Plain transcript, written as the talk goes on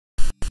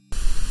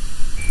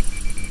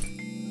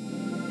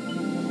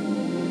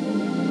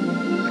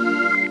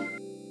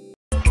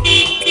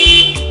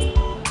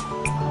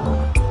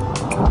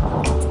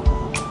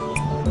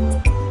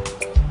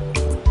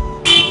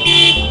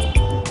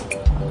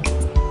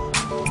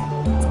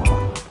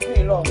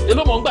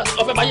èló mọ̀ ń gbà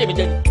ọ̀fẹ́ bá yé mi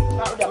jẹ ni.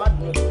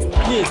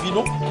 ní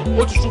ìbínú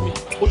ó ti sú mi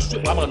ó ti sú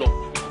mi wàá máa lọ.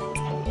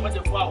 wọ́n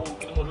jẹ fún àwọn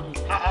òkè mọ̀ lórí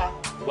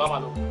wàá máa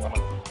lọ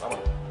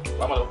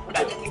wàá máa lọ.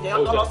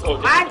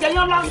 máa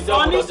jẹyán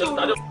lọ́sàn-án ní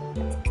sùúrù.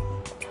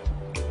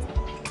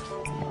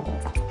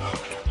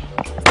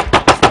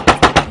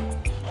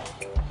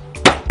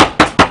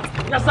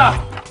 Yes sir.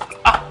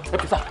 Ẹ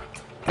fi sá.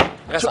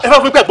 Ẹ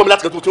fẹ́ fún pé ẹ̀gbọ́n mi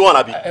láti kẹ́tù tí wọ́n wà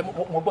lábí.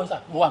 Mo gbọ́ sá,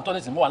 mo wà ní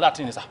tọ́lẹ̀tì, mo wà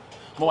láàtìní sá.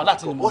 Mo wà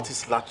láàtìní. What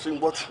is latrine?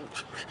 What?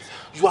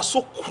 You are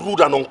so crude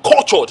and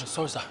uncultured.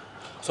 Sorry sir.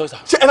 Sorry sir.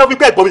 Ṣé ẹ fẹ́ fún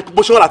pé ẹ̀gbọ́n mi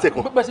bó ṣe wọ́n láti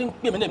ẹ̀kan? Bẹ́ẹ̀ sì ń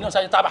pè mí ní ìmíràn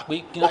sáré tábà pé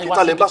kí n láyé wá sí.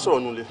 Ọkìtà lè bá sọ̀rọ̀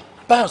nulẹ̀.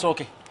 Báyọ̀ sọ̀rọ̀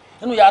kẹ̀.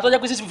 Nínú yàrá tó jẹ́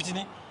pé 650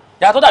 ni.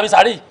 Yàrá tó dàbí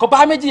sàárè. Kò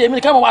bá méjì èmi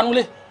nìkan mo wà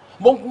nulẹ̀.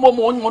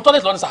 Mo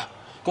tọ́lẹ̀tì lọ ní sà.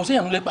 Kò sí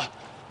èèyàn nulẹ̀ pa.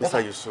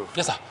 Mr. Yusuf.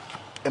 Yes sir.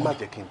 Ẹ má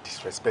jẹ́ kí n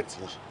disrespect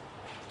yín.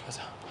 Yes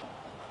sir.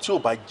 Tí ò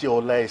bá jẹ́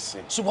ọlá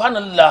ẹ̀sìn.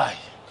 Subhanallah.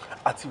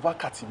 Àti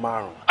wákàtí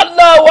 5.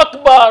 Allahu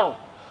Akbar.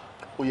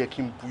 Ó yẹ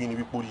kí n bu yín ní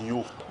wípé orí yín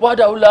ò.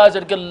 Wàdà ọlá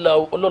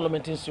azẹ́gẹ́lá ọlọ́run mi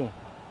ti ń sìn.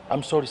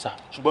 I'm sorry sir.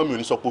 Ṣùgbọ́n mi ò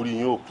ní sọ pé orí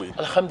yín ò pé.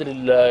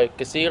 Alhamdulillah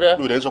kẹsìrẹ́.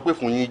 Mi ò dẹ̀ sọ pé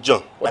fún yín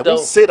jàn. I don't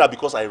say that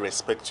because I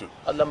respect you.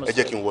 Ẹ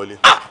jẹ́ kí n wọlé.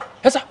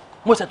 Ẹ sà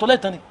mo ṣètò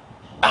lẹ́tàn ni.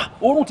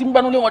 Oorun ti ń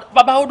gbanú lé wọn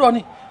bàbá ó dọ̀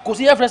ni kò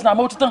sí air freshener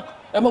àmọ́ ó ti tán.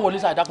 Ẹ mọ̀ wọlé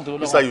sáà dákun tó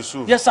lọ́wọ́. Mr.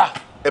 Yusuf. Yes sir.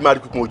 Ẹ máa rí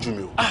pípọ́n ojú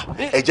mi o.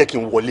 Ẹ jẹ́ kí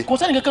n wọlé. Kò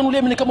sẹ́ni kankan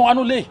nulẹ̀ mi nìkan mọ̀ wá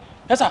nulẹ̀.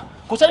 Ẹ sà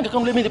kò sẹ́ni kankan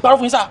nulẹ̀ mi lè parọ́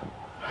fún yín sà.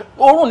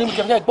 Oorun ni mi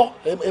kàn fẹ́ gbọ́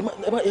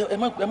ẹ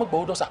má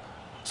gbọ́ ó dọ̀ sà.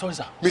 Sorry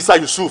sir.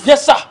 Mr. Yusuf.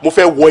 Yes sir. Mo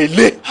fẹ́ wọ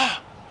ilé.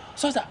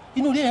 Sorry sir.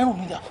 Inú ilé ẹ̀rùn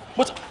mi dà.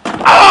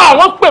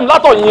 Wọ́n pè mí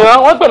láti Ọ̀yàn.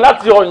 Wọ́n pè mí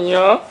láti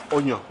Ọ̀yàn.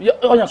 Ọ̀yàn.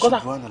 Ọ̀yàn kọ́ sà.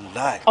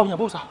 Subhanallah. Ọ̀yàn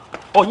bó sà.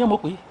 Ọ̀yàn mo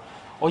pè é.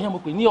 Ọ̀yàn mo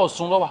pè é ní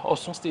Ọ̀ṣun ló wà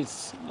Ọ̀ṣun state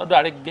lọ́dọ̀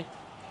Àrẹ́gẹ́.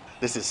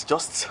 This is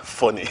just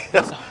funny.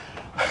 Yes sir.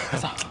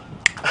 Yes sir.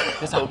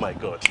 Yes sir. Oh my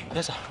God.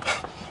 Yes sir.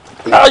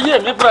 Ayé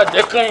mi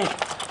bàjẹ́ kẹ́yìn.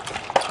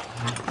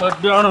 Mo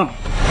dáràn.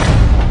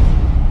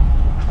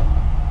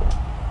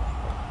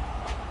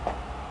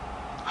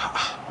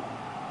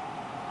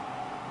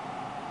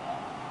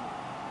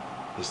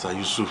 Mr.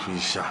 Yusuf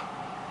Isha.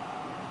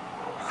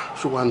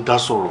 Ṣé wàá ń dá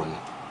sọ̀rọ̀ ni?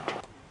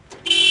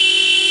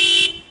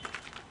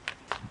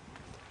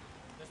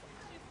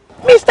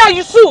 Mr.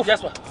 Yusuf.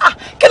 Yes ma.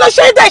 Kí ló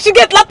ṣe é dá ṣí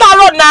gate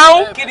látàárọ̀ náà?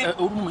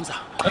 Orúkọ mi sà.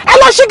 Ẹ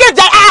lọ ṣí gate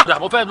jà.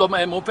 Mo fẹ́ lọ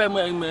mo fẹ́.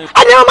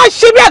 Ẹni wọn máa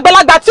ṣe bí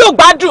àgbàlagbà tí ò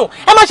gbádùn.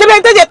 Ẹ máa ṣe bí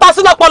ẹni tẹ́jẹ̀ ta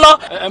sí lọ́pọlọ.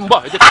 Ń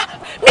bọ̀ ẹ jẹ́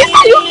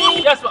Mr.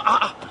 Yusuf. Yes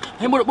ma.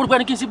 Mo rò pé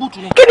ẹni kí n sí búùtù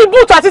ni. Kí ni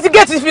búùtù àti ti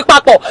gate fi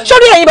papọ̀?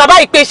 Sórí ẹ̀yin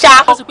bàbá ìpè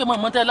ṣá. Ó sì pé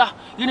mọ̀ tẹ́lá.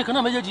 Irin kan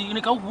náà méjèèjì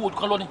irin kan wú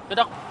kan lọ ni. Ẹ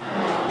dákun.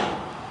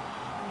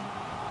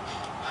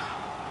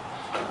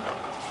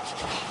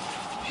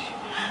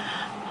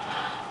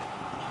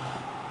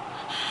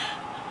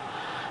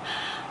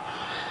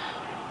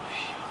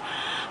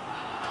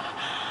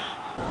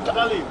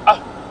 Darling,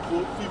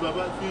 fi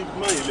bàbá fi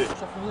máa yìí lẹ̀.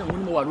 Sọ fún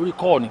yín mo wà lórí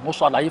call ni. Mo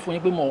sọ àlàyé fún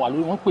yín pé mo wà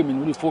lórí wọ́n pè mí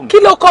lórí fóònù. Kí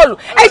ló kọlù?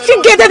 Ẹ ṣí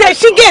gate ẹ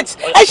ṣí gate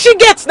ẹ ṣí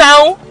gate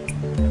now.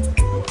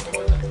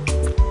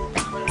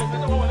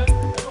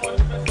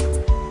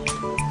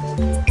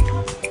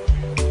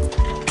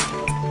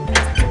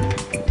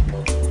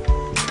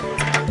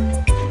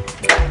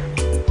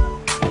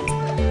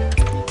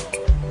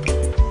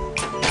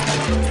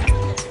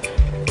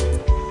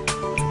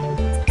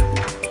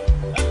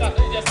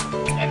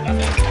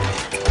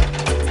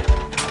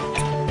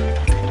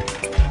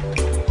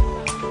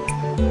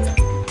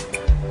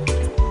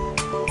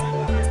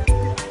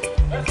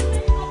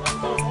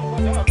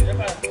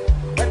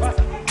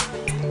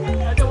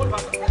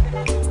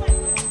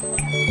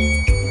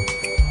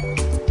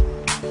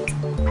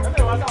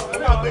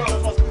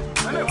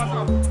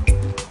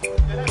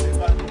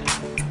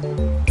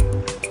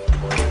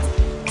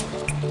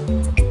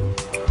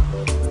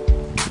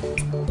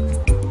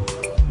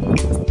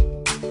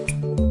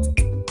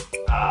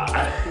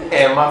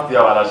 Má fi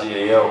àwọn aláṣẹ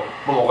yẹyẹ o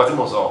mo mọ̀ nǹkan tí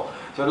mo sọ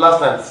so last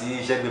time tí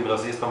iṣẹ́ gbé mi lọ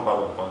sí eastern part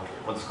of the country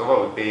mo discover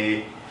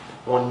wípé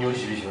wọ́n ní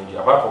oríṣiríṣi oúnjẹ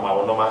apart from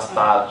àwọn normal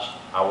starch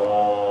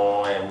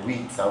àwọn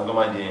wheat àwọn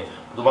normal jẹ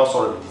tó bá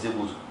sọ̀rọ̀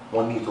vegetable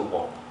wọ́n ní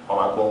ìtòpọ̀ wọ́n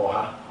máa gbọ́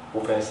ọ̀há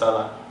òfin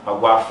sálà wọ́n máa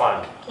gbọ́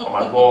afang wọ́n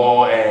máa gbọ́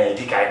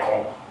dika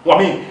ẹ̀kan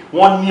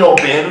wọ́n ní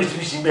ọbẹ̀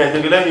oríṣiríṣi bẹ́ẹ̀ ṣe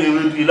lẹ́yìn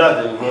ewédú ilá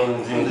àwọn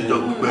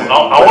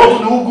tó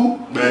ní ugu.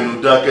 Bẹ́ẹ̀ ló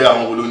dákẹ́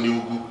àwọn wo ló ní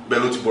ugu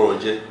bẹ́ẹ̀ ló ti bọ̀rọ̀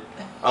jẹ́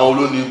àwọn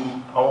ló ní ugu.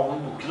 Àwọn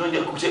ugu kí ló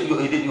jẹ́ ṣé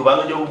èdè Yorùbá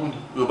ló jẹ́ ugu ni.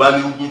 Yorùbá ní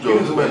ugu jọ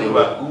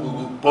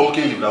ugu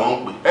pumpkin leaf làwọn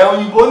ń pè.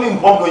 Òyìnbó ní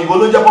pumpkin òyìnbó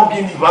ló jẹ́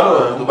pumpkin leaf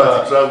lọ́dọ̀. Tó bá ti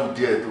travel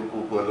díẹ̀ tó kó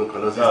pọ̀ lọ́kàn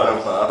lọ sí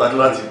stanford àtàdé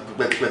láti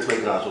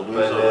pẹ́ẹ́pẹ́ẹ́pẹ́ gan aṣọ tó ń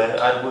sọ̀rọ̀. Pẹ̀lẹ́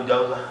àdúgbò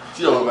jáwúsá.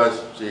 Tí ọ̀rọ̀ bá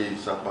ṣe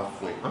ìṣapá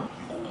fún ẹ kò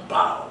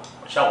bá ọ.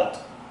 Ṣáwọ̀.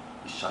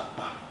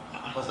 Ìṣapá.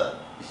 What's that?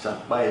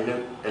 Ìṣapá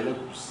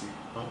ẹlẹ́gùsí.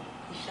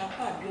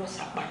 Ìṣapá àbí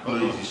ọ̀sàpá.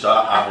 Ìṣá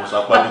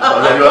àbọ̀sàpá ní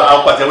ọ̀rẹ́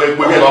apàtẹ́wọ́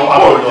ẹgbẹ́ mi lọ́wọ́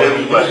bọ̀rọ̀ jẹ́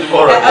mi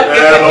ọ̀rọ̀ jẹ́.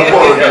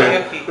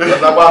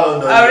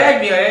 Ọ̀rẹ́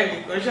mi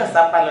kò ṣe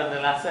ọ̀sàpá lọ́nà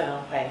lásán ló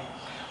ń fa ẹ̀.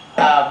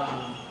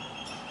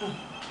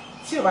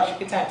 Tí o bá ṣe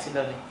pété àti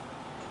lọ́lẹ̀,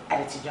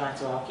 àdètìjọ́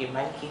àti wọn kì í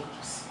máa ń kí n kù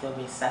sí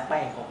lọ́bẹ̀ ìsapá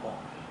ẹ̀ kankan.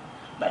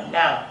 But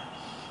now,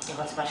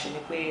 nǹkan tí máa ṣe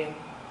ni pé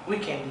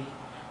weekend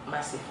máa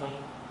ṣe fún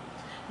yín.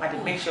 Máa dey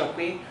make sure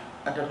pé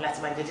ọ̀dọ̀ mi láti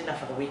máa jẹ dinner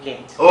for the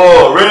weekend.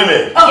 Oh,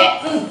 really?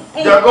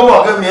 Jẹ́ kó mọ̀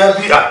kí mi ẹ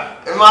bí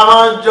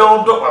máa ń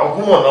jẹun tó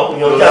àkúmọ̀ náà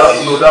yan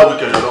jáde. No, that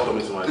weekend you're not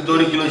coming to my.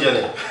 Nítorí kí ló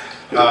ṣẹlẹ̀?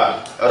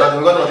 Ọ̀dọ̀ mi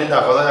gbọ́dọ̀ dín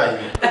àkọ́sọ́ yà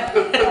yìí.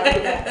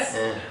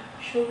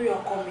 Sórí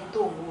ọkọ mi tó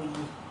wò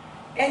yìí,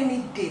 any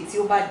day tí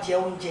ó bá jẹ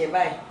oúnjẹ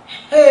báyìí.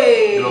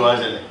 Kí ló máa ń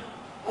ṣẹlẹ̀?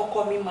 Ọkọ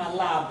mi máa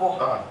la àbọ̀.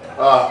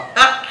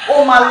 Ó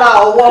máa la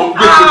ọwọ́.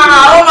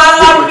 Ó máa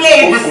la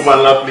plate. Obi kò máa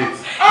la plate.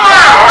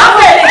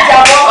 Àwọn èlé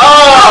ìjàbọ̀.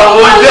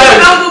 O jẹ́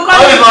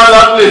ó máa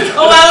la plate.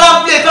 Ó máa la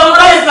plate. Ó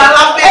máa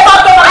la plate. Ẹ máa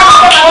gbọ́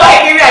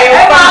Nàìjíríà yẹn.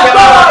 Ẹ máa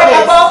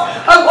gbọ́.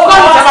 Ó kọ́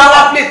ìjọba máa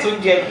la plate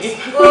oúnjẹ mi.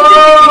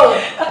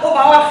 Ó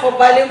máa wá fọ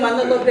balẹ̀ máa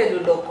ná lọ́bẹ̀ ló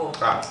lọ́kọ̀.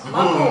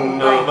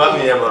 Bá mi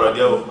yẹ bọ̀rọ̀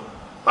jẹ́ o.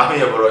 Bá mi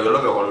yẹ bọ̀rọ̀ yọ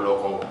lọ́bẹ̀ kan ló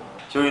lọ́kọ̀ o.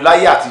 Ṣé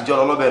láyé àtijọ́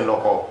lọ́bẹ̀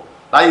lọ́kọ̀ o?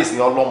 Láyé ìsìn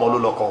ọlọ́mọ ló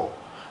lọ́kọ̀ o.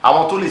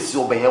 Àwọn tó lè sí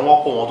ọbẹ̀ yẹn wọ́n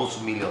pọ̀ wọn tó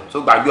 2 million. Tó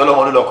gbàgbé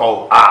ọlọ́mọ ló lọ́kọ̀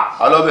o.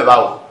 Ọlọ́bẹ̀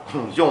báwo?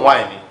 Yóò wá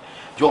ẹ̀ ní.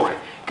 Yóò rẹ̀.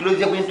 Kí ló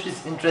jẹ́ pé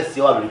interest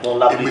yẹn wà lórí kan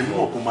lábẹ́ Èmi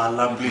mọ̀ kó máa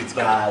la plate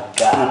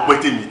gàgà. Mo pẹ́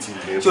tèmi ti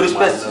lẹ̀. Ṣé o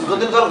respect?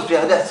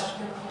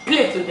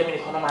 Plate oúnjẹ mi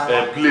nìkan náà máa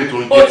la. Plate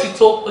oúnjẹ. Ó ti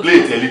tó.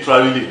 Plate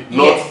literally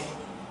not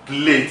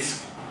plate.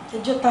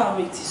 Ẹjọ́ táwọn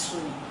retí sùn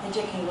ni, ẹ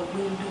jẹ́ kí n lọ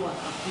gbé ìlú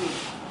àkàkùn.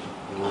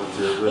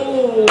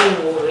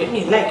 Èmi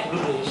like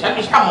ludo yìí.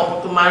 Ṣáàbí ṣàmọ̀ ọkọ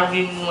tó máa ń rí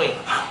inú ẹ̀.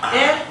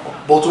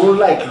 But ó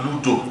like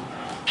ludo.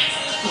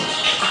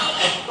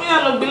 Ó yá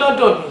lọ gbé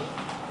lọ́dọ̀ mi.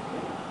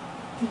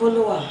 Níbo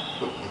ló wà?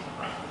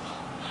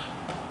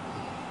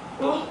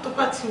 Ó tó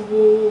bá ti wo.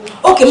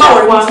 Ókè, má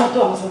wọrí wọn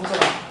sọ́tọ̀ àwọn sọ́tọ̀.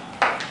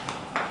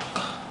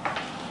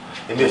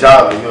 Èmi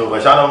ṣáà mi ò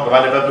bẹ̀ ṣáà náà bàbá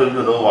ní fẹ́ pé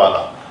ludo náà wà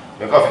là.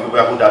 Mi kàn fi gbogbo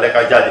ẹkú dalẹ́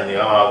ká jáde ní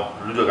àwọn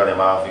ludo kan ní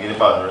máa fi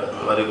nípa rẹ̀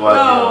lọ́dẹ́ kó wá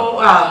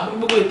jẹun.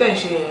 Gbogbo ìtẹ́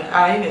ìṣe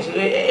ààrẹ ilẹ̀ ṣe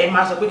ẹ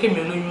máa sọ pé kí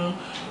mi olóyún.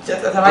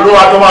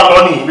 Olúwa tó máa lọ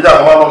ní ibi tí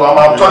a máa lọ a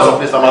máa choice of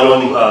place a máa lọ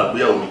ní.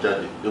 Àgbéyàwó mi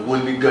jáde. Èwo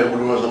ní gán ìwé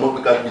ló ń sọ mọ́ pé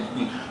ká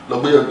lọ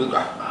gbéyàwó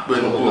pé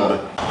ẹnu kúrò bẹ́ẹ̀.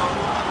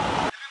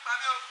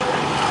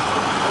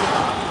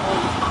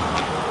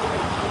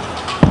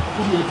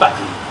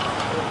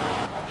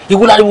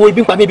 Ìwọ láriwo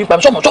ebi ń pa mí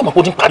sọ́mọ̀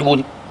kó ti ń pariwo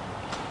ni.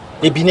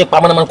 Ebi ní pa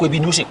mọ́nàmọ́ná kó ebi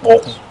ni ó sì pọ̀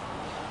ọkùn.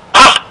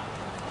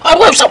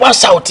 Àwọn ẹ̀fọ́ wá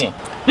ṣàwọ̀tì.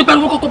 Nípa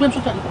ìwọ kọ́kọ́ bẹ́ẹ̀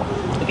sọ́jà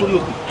nítorí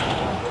òkú.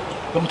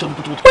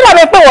 Ó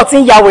dàbí pé wọ́n ti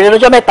ń ya wèrè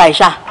lọ́jọ́ mẹ́ta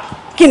ìṣá.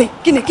 Kíni.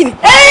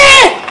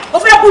 Ó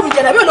fẹ́ kú mi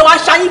jẹ̀dá bí ó lọ wá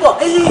ṣáyín bọ̀.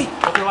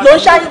 Ló ń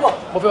ṣáyín bọ̀.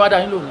 Mo fẹ́ wá dá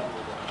yín lónìí.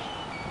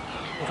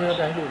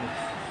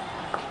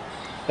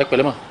 Ẹ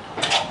pẹ̀lẹ́ mà.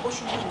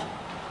 Oṣù yìí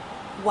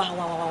wà.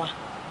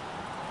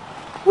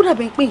 Ó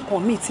dàbí pé nǹkan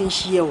míì ti ń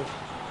ṣe ẹ o.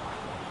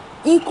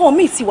 Nǹkan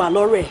míì ti wà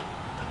lọ́rọ̀ ẹ̀.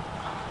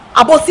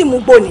 Àbọ̀ sí mu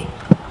gbó ni.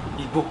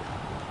 Igbó.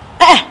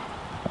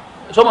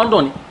 Sọ́mọ́ ń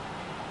dùn ni.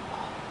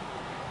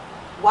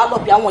 Wàá lọ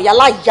bí àwọn ìyá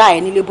láyà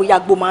ẹ̀ nílé bóyá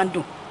gbó máa ń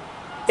dùn.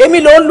 Èmi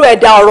ló ń lo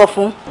ẹ̀dá ọ̀rọ̀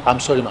fún. I'm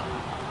sorry ma.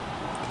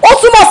 Ó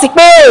túmọ̀ sí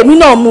pé èmi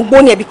náà mu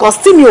gbó ni ẹ̀ because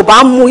tí mi ò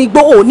bá mu igbó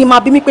ò ní máa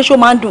bí mi pé ṣó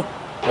máa ń dùn.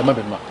 Ẹ má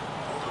bẹ̀rù ma.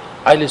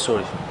 Highly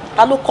sorry.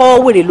 Ta ló kọ́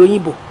wèrè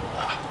lóyìnbó?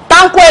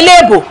 Táńkó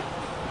eléèbò.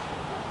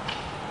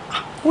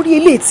 Orí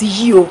eléè ti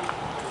yí o.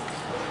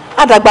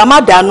 Àdàgbà má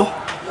dànù.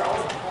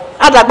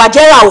 Àdàgbà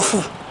jẹ́ra òfù.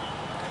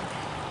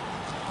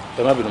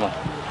 Ẹ má bẹ̀rù ma.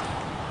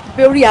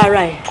 Bórí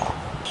ara ẹ̀.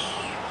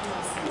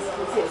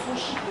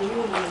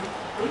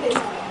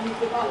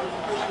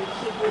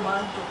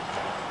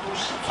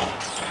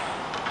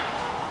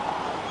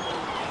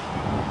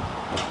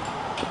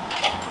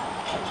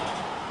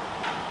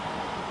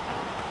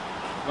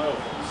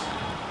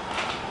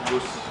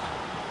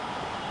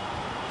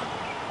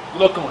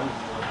 Lọ́kàn wọn.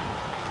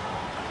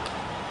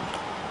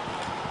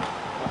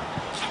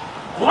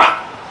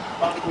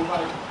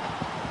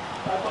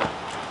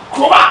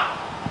 Kóbá.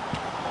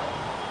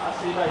 A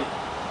ṣe báyìí.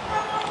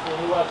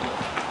 Ẹni wá sí.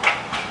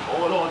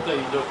 Ọwọ́ lọ́wọ́ tẹ̀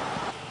ìjọ.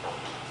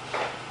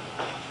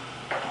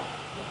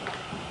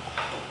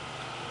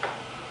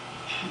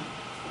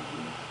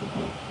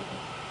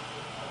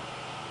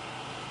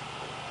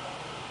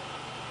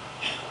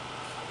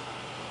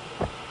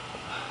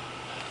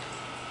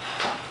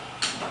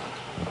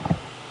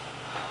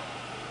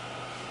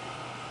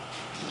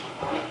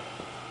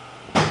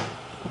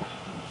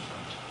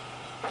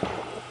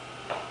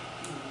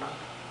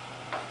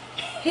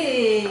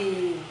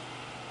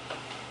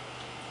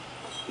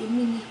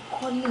 Èmi ni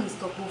Collins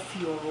tọ́gbọ́n fi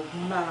ọ̀rọ̀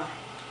gún lára.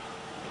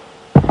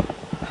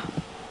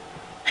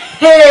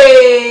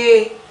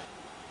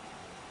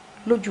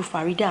 Lójú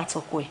Farida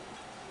àtọkọ ẹ̀,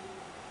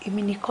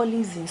 èmi ni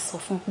Collins ń sọ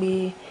fún pé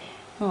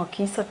wọn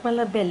kì í sọ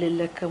pẹ́lẹ́bẹ̀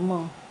lẹ́lẹ́kẹ̀ mọ́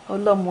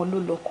ọlọ́mọ ló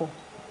lọ́kọ.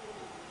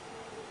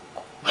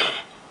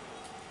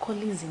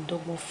 Collins ń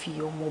dọ́gbọ́n fi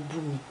ọmọ bú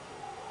mi.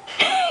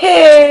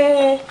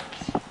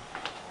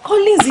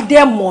 Collins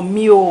dẹ̀ mọ̀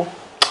mí o.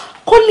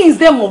 Collins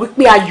dẹ̀ mọ̀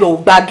wípé ayọ̀ ò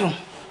gbádùn.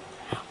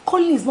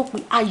 Collins mọ̀ pé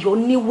ayọ̀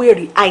ní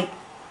wèrè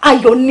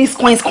ayọ̀ ní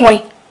skoinskoin.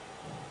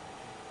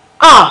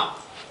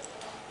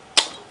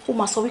 Ó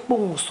máa sọ wípé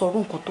òun ò sọ orú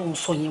nǹkan tó ń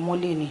sọ yẹn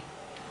mọ́lé ni.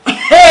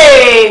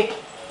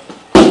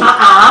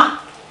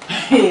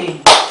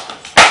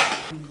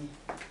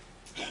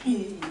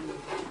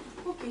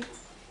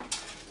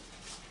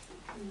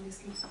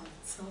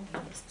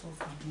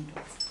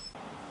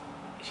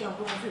 Ṣé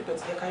àwọn ọmọ fún ìpẹ́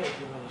ti jẹ́ káyọ̀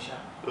bí wọn ṣá?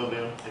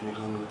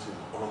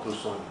 ọ̀rọ̀ tó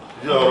sọ ni.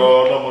 Ìjọ ọ̀rọ̀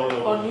ọlọ́mọ ló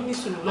lọ. Ọ̀ní ní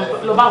sùúrù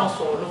lọ bá wọn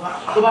sọ̀rọ̀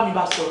ló bá mi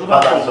bá sọ̀rọ̀ ló bá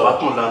Bàbá mi sọ̀rọ̀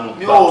tó lánà.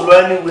 Mi ò lọ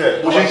anywhere.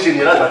 Bó ṣe ń ṣe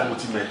nìyẹn láti àti mo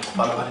ti mẹ́.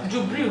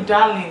 Jubril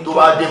darling. Tó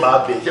bá dé máa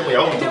bẹ̀ ṣé mo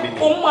yàwó mi tó bí mi.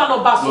 Òun máa lọ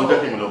bá sọ̀rọ̀. Ló jẹ́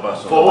kí mi lọ bá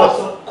sọ̀rọ̀. Fọwọ́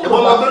ẹ̀fọ́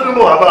máa gbé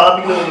mímọ̀ àbá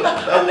abílẹ̀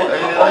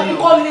Òun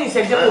kọ́ ní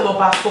ìṣẹ́jẹ́ kó lọ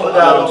bá sọ̀rọ̀.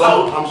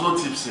 I'm so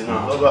tipsy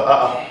now.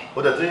 Ó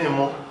dẹ̀ tí yìí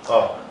mú.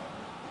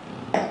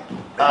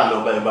 Lọ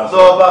bá ẹ bá sọ.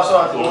 Lọ bá sọ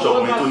àti mo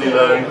ṣọkùnrin tó ní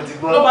lárí.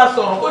 Ló bá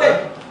sọ̀rọ̀ ó dẹ̀.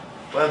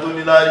 Wọ́n tó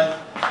ní lárí.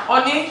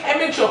 Ọ̀ní ẹ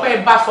make sure pé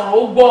ẹ bá sọ̀rọ̀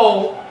ó gbọ́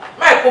o.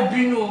 Máì kó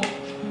bínú o.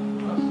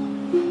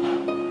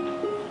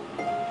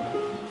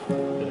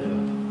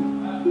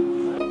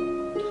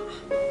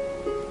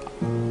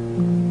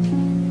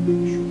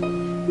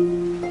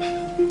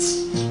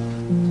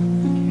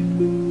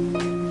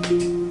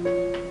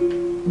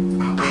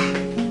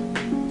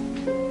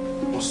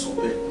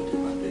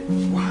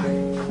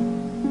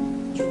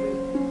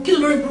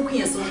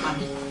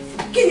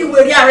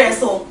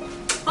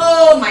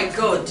 Oh my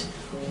God.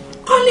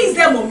 Collins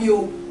them on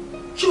you.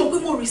 Ṣé mo pé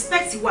mo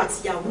respect ìwà àti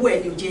ìyàwó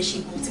ẹ ní ó jẹ́ ṣe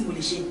nǹkan tí mo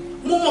lè ṣe.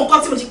 Mo mọ nǹkan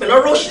tí mo ti pẹ̀lú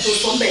ọ̀rọ̀ òṣì tó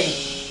sọ bẹ́ẹ̀.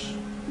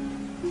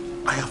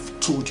 I have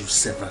told you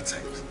several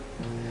times.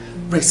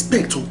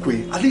 Respect Okwe.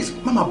 At least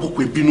Mama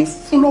Bokwe bínú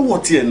fún lọ́wọ́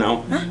tiẹ̀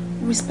now. Huh?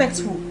 Respect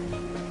who?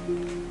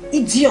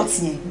 Idiot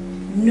yẹn.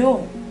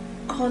 No.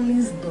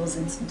 Collins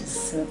doesn't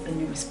deserve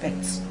any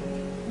respect.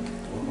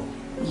 Oh.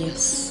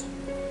 Yes.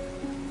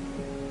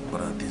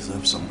 But I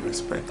deserve some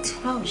respect.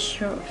 Oh,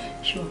 sure.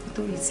 Sure.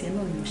 Don't say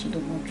no, you should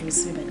not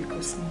dress me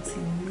because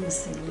something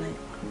missing like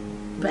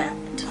bad.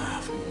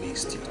 I've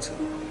missed you too.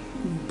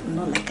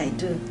 Not like I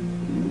do.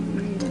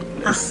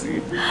 Let's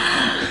see.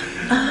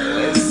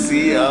 Let's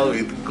see how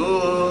it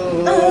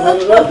goes.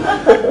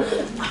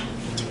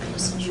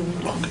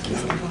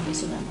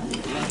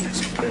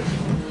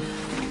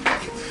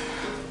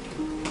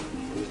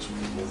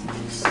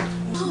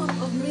 Oh,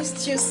 I've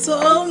missed you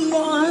so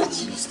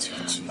much. Missed you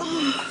too.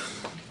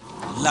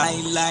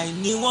 Láíláí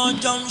ni wọ́n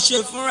jọ ń ṣe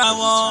fúnra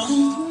wọn,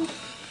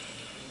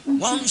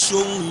 wọ́n ń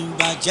ṣohun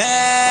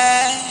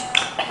ìbàjẹ́,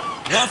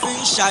 wọ́n fi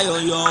ń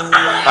ṣayọ̀yọ̀ wọn.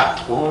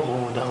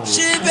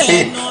 Síbẹ̀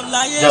náà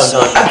láyé ṣe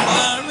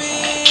ìparí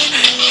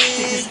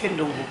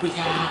ni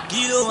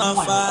kí ló máa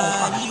fa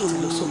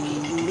yíyòrè.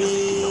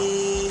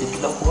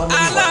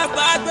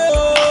 Alábàágbé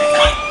o,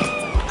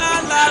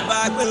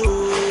 alábàágbé o.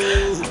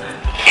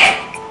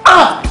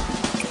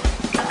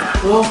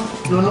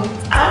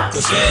 Kò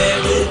ṣe é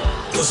rí.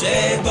 Kò ṣe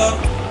é gbọ́,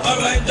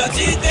 ọ̀rọ̀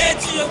ìdọ̀tí dé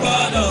tí ó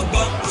gbọ́dọ̀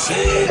gbọ́. Kò ṣe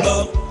é gbọ́,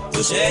 kò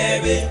ṣe é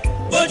rí.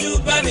 Bójú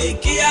bá mi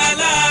kí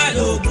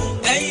aláàlógún,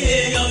 ẹ̀yin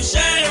èèyàn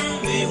ṣẹ́rùn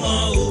mi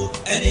wọn o.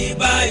 Ẹni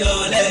bá yọ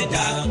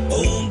lẹ́dà,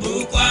 ohun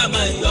burúkú á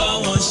máa yọ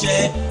wọn ṣẹ.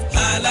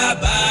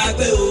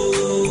 Alábàágbé o.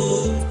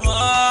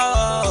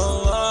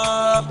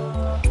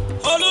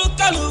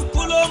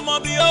 Olúkálùkù ló mọ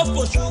bí ó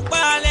fòṣù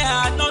pálẹ̀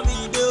àná mi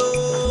dé o.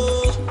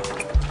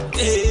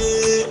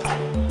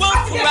 Wọ́n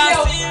fura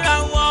síra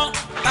wọn.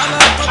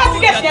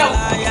 Tíkẹ́ẹ̀tì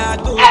yẹn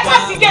o. Ẹ bá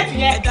tíkẹ́ẹ̀tì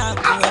yẹn.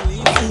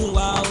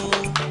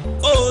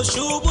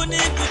 Òṣùbù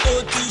níbi tó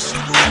ti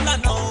ṣubú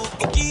lánàá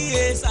ó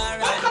kíyè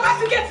sára. Ẹ bá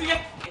tíkẹ́ẹ̀tì yẹn.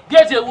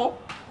 Géètì èwo?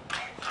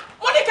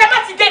 Mo ní kẹ́ bá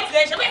tíkẹ́ẹ̀tì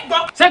yẹn ṣe fẹ́ gbọ́.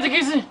 Ṣé ti kí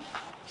sí?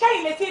 Ṣé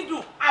ilé ti ń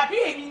dùn àbí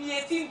èmi ni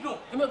etí ń dùn?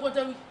 Èmi ẹ̀kọ́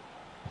tẹ́ wí.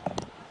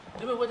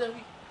 Èmi ẹ̀kọ́ tẹ́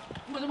wí.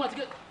 Mo ti mọ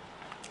tíkẹ́ẹ̀tì.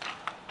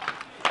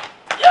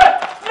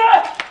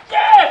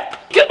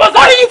 Kí ló sọ?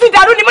 Orí yìí ti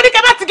dàrú ni mo ní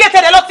kẹ́ bá tíkẹ́ẹ̀tì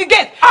rẹ̀ lọ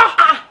tíkẹ́ẹ̀tì.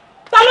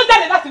 Ta ló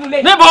jáde láti inú ilé?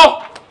 Níbo?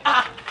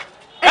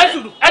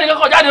 Ẹnì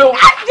kankan jáde o.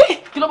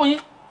 Kí ló mú yín?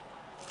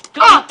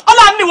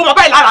 Ọlọ́run ní ìwọ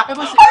bàbá yìí lára.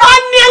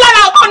 Ọlọ́run ní ẹ lára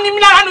ọkọ ní mi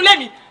lára nulẹ̀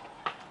mi.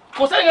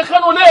 Kò sẹ́yìn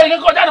kankan nù lé ẹnì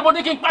kankan jáde bó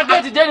ní kí n pa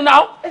géètì jẹ́ ni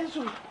náà.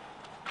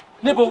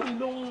 Níbo?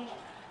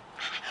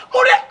 Mo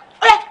rí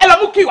ẹ lọ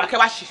mú kí ìwà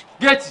kẹwàá ṣe.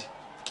 Géètì.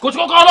 Kò sí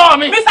kankan lọ́wọ́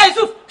mi. Mr.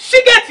 Yusuf ṣí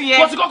géètì yẹn.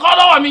 Kò sí kankan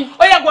lọ́wọ́ mi.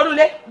 Ó yẹ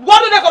gbọdúnlé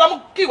kò lọ mú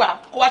kí ìwà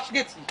kó wá ṣí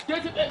géètì.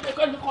 Géètì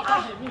ẹ̀kọ́ ni kò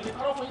jáde mi lè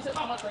kọ́rọ́ fún yín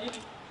sẹ́kọ̀ àmọ́ sẹ́yìn ni.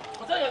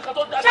 Kò sẹ́yìn kankan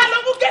tó jáde. Ṣé lọ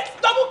mú géètì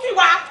lọ mú kí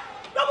ìwà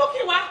lọ mú kí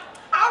ìwà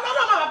àwọn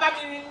ọlọ́run máa bá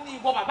mi ní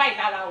ìwọ bàbá yìí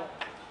lára o.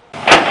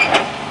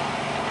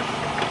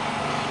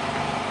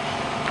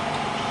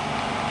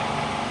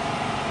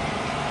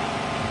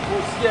 Kò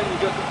sí ẹnì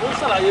kankan ó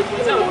ṣàlàyé fún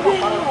iṣẹ́ ìwọ̀n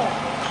náà.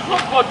 No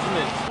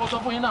government. Mo sọ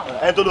fún yín náà.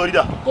 Ẹni tó lọ rí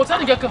dà. Kò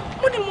sẹ́ni kankan.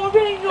 Mo ní mo rí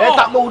èèyàn. Ẹ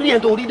ta mo rí ẹni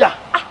tó rí dà.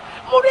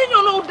 Mo rí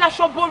èèyàn náà ó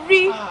daṣọ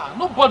borí.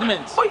 No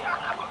government.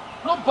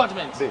 No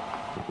government.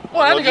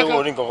 Wọ́n ẹni kankan.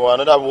 Orí nǹkan kan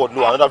another word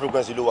ló wà another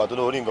frequency ló wà tó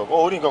lọ orí nǹkan kan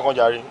orí nǹkan kan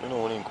jàre nínú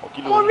orí nǹkan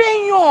kí ló rí. Mo rí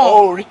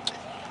èèyàn.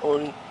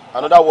 Orí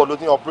another word ló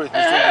ti operate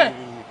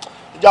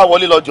ìjà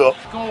wọlé lọ́jọ́.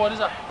 Kí wọ́n wọlé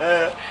sà.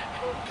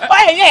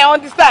 Báyìí yẹn I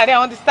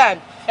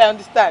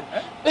understand.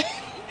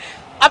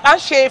 A máa ń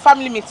ṣe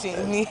family meeting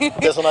ni.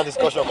 Personal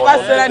discussion kan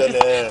Personal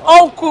discussion.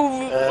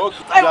 Uncle.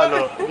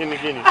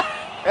 Kíni.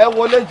 Ẹ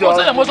wọlé jọ. Kò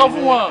sẹ́yìn mo sọ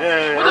fún wọn.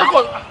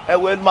 Ẹ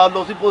wọ ẹ máa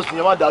lọ sí post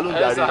yẹn má dá lóhùn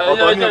jàre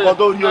ọ̀tọ̀ ní nǹkan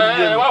tó rí omi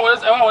yé mi. Ẹ wá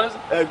wọlé.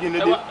 Ẹ kí ni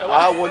dé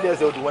àá wọlé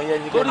ẹsẹ̀ òdù wọn yẹn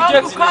ní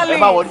Uncle ẹ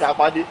má wọlé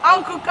àpàdé.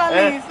 Uncle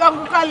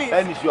Collins.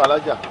 Ẹ nìṣó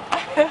alájà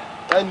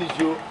ẹ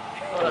nìṣó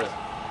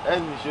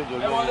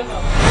jọ̀ọ́.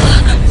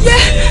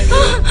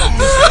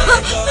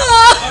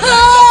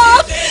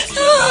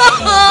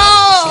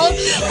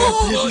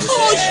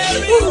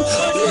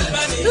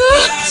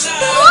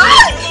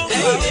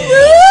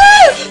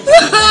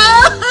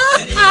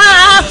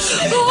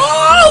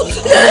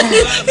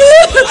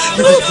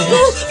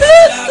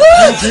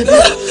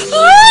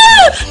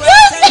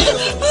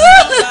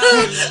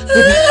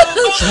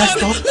 Should I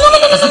stop? No.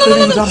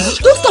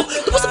 Don't stop.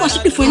 Don't stop. I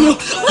should be for you.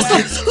 What's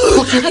up?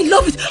 Okay. I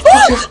love it.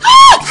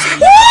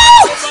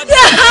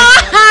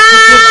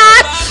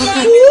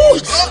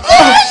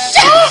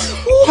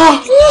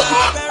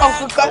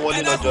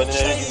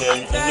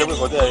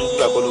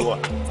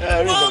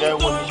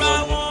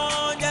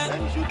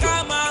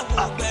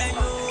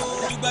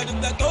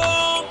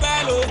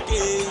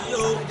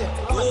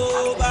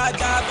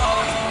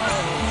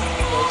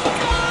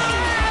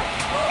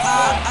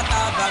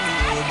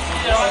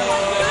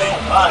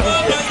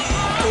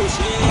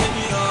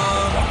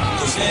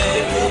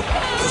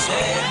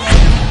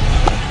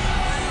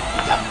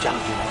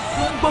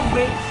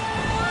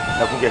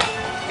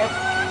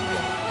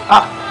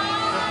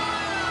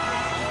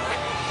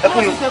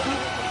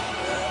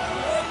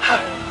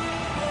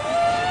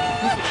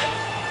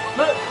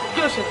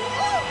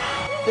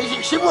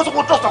 Ṣé mo sọ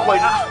kó trust ọkọ ẹ?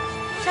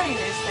 Ṣé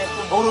ilẹ̀ ṣe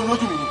fún mi? Ọ̀rọ̀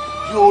lójú mi ni.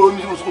 Yóò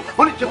ní mo sọ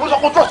kó. Ṣé mo sọ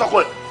kó trust ọkọ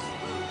ẹ?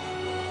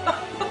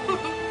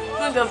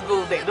 Don't just go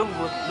there. Don't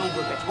go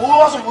there. Owó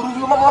wá sọ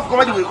ìwòrú máa fi kọ́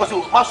májèwé kọ́ sí o.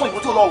 Máa sọ ìwò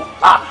tí o lọ o.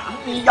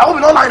 Ìyàwó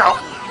mi náà láì náà.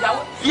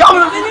 Ìyàwó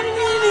mi.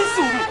 Ní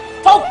sùúrù.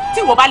 Fọ́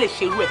tí wọ́n bá lè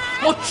ṣerú ẹ̀,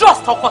 mo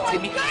trust ọkọ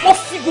tèmi. Mo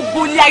fi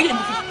gbogbo ilé ayé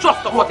mi fi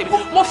trust ọkọ tèmi.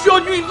 Mo fi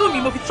oyún inú mi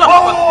mo fi trust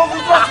ọkọ tèmi. Ó fi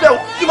trust bẹ́ẹ̀ o.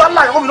 Tí bá ń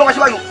la ìyàwó mi lọ́wọ́ ṣe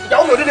báyìí o.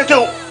 Ìyàwó mi ò dédé ké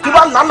o. Tí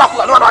bá ń la ńlá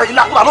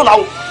náà la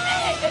o.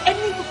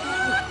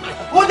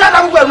 Ó jẹ́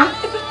àdàgbù ẹ̀rú.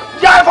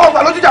 Jẹ́ ẹ̀fọ́ ọgbà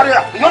lójú jàre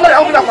rà. Ìyọ́n náà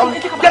ìyàwó mi náà kọ́ mi.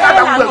 Jẹ́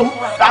àdàgbù ẹ̀rú.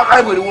 Àgbà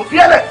ìwèrè wò.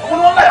 Fíẹ́lẹ̀. Ó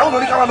ní wọ́n lá ìyàwó mi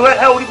orí káwọn lọ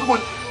ẹ̀ orí púpọ̀.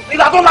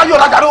 Ìgbà tó ń lájú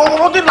ọ̀la jàre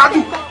owó tó ń lájú.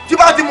 Tí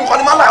bá ti mú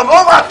kọ́ni máa ń la ìyàwó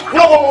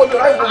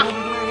mi.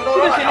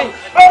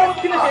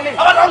 Kí ló ṣe lè?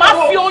 Máa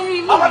fi oyún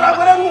inú mi.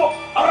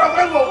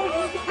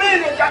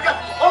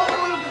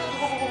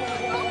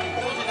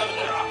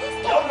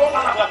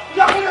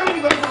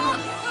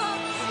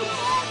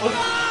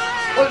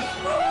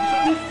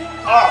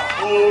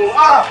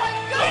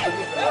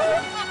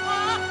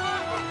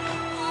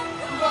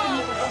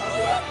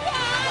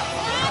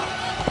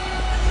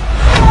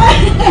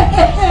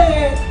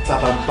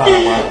 Tábà ń bára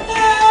wa rọ̀.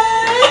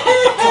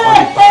 Tábà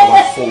lè bára wa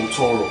fọ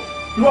òótọ́ ọ̀rọ̀.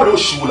 Irú ọ̀rẹ́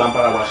òṣìwò là ń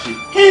bára wa ṣe.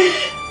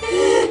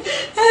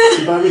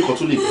 Tí bá rí nǹkan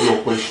tó lè gbé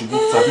ọkọ ẹ ṣubú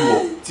tàbí wọ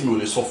tí mi ò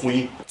lè sọ fún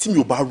yín. Tí mi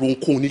ò bá ro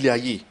ohunkóhun nílé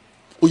ayé,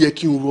 ó yẹ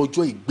kí n ro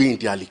ọjọ́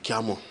ìgbéyìnde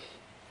àlìkíámọ̀.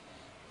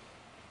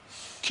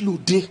 Kí ló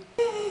dé?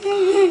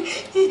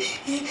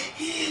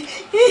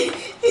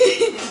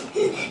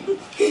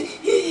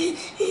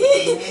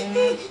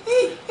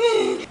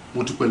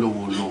 Mo dúpẹ́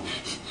lọ́wọ́ Ọlọ́run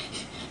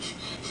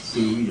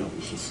fún irú ìyàwó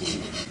tó fún mi.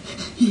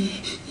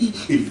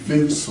 A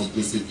very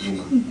submissive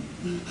woman.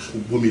 Kò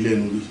gbómi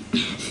lẹ́nu rí.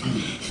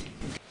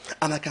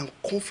 And I can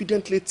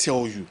confidently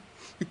tell you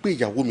wípé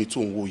ìyàwó mi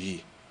tó ń wò yìí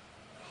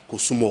kò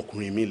súnmọ́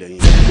ọkùnrin mi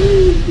lẹ́yìn.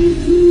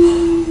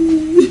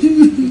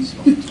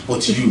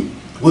 But you,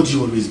 what do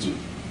you always do?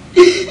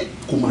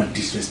 Kó máa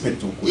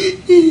disrespect ọkọ ẹ.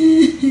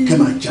 Kẹ́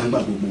máa jàǹgbà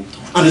gbogbo.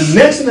 And the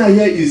next thing I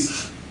hear is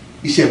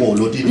iṣẹ́ wọn ò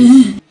lọ dé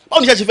ní.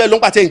 Báwo ni iṣẹ́ ṣe fẹ́ ló ń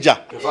pàtẹ́ ìjà?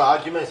 Ìfọ̀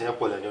argument yẹn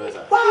pọ̀ lẹ́nu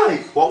ẹ̀sà. Why?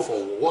 Word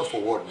for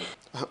word.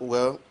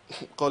 Well,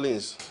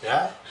 Collins.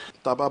 Yeah?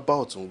 Tá bá bá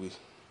ọ̀tún wí,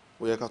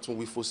 ó yẹ ká tún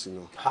wí fòsì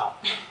náà. How?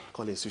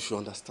 Collins, you should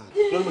understand.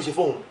 Kí ló ń ṣe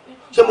fóun?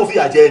 Ṣé mo fi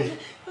àjẹ́ ni?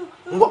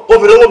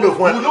 Obìnrin wo mi ò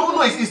fún ẹ? You don't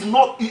know it's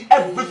not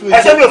everything.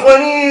 Ẹ̀ṣẹ̀ mi ò fún ẹ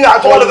ní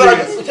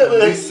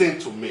àtúwọ́lẹ́gbẹ̀rẹ̀. Listen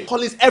to me.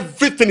 Collins,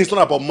 everything is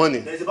not about money.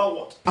 It's about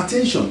what?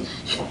 Attention.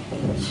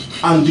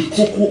 And the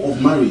cocoa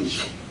of marriage.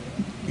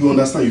 You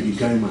understand, you be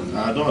guy man.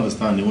 I don't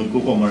understand. They want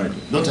cocoa marriage.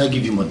 Don't I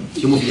give you money?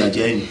 Ṣé mo fi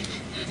àjẹ́ ni?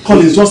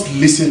 Collins, just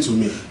listen to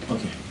me.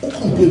 Okay. Ó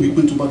kàn bí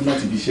wípé tó bá dé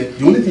láti ibi iṣẹ́.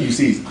 The only thing you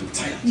say is, I'm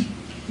tired.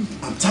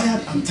 I'm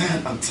tired, I'm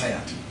tired, I'm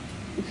tired.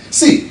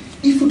 See,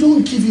 if you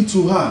don't give it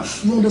to her,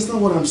 you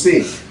understand what I'm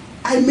saying?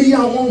 I may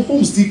have one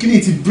home still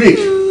need to break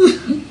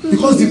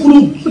because they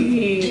couldn't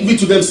give it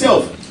to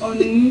themselves.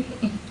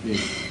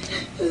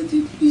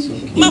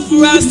 Má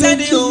fura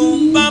sẹ́ni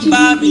òun bá ń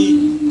bá mi,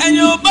 ẹni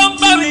ò bá ń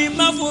bá mi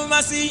má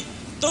fura sí,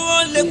 tó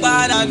wọ́n lè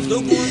padà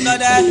dógún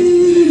dọ́dẹ́.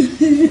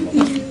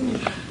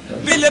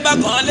 Bí lè bá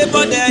kàn lè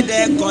bọ́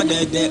dẹ́dẹ́ kan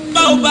dẹ́dẹ́,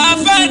 bá ò bá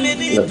fẹ́ ní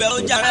níbẹ̀ ó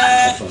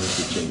jàre.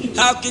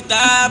 Àkìtà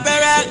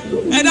abẹ́rẹ́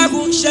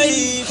ẹ̀dákun ṣe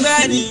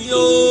ìfẹ́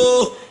nìyó.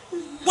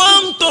 Wọ́n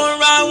ń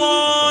tora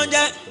wọn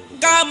jẹ́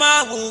ká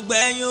máa wù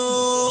gbẹ̀yìn o.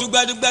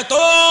 Dùgbẹ̀dùgbẹ̀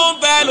tó ń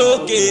bẹ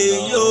lókè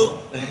yó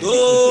tó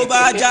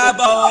bá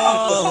jábọ̀.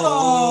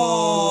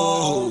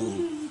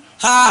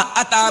 Ha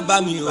àtàbà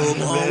mi ò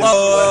mọ̀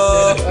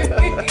wọ́.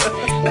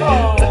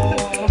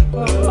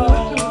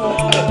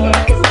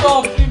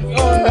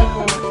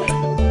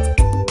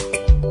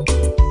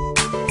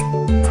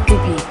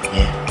 Baby,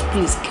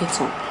 please get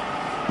up.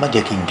 Má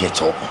jẹ́ kí n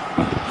get up.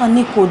 A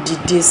ní kò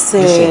dìde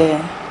sẹ́.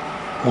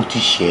 Mo ti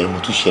ṣe mo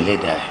tún ṣe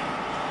lẹ́dàá.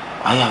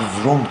 I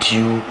have wronged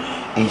you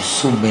in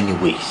so many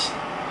ways.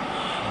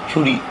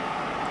 Surely,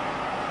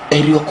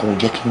 ẹ̀rí ọkàn ò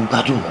jẹ́ kí n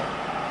gbádùn mọ́.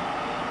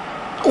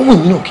 Ó Ohun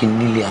mi náà kì í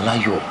nílé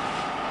aláyọ̀.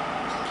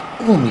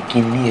 Ohun mi kì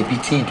í ní ẹbí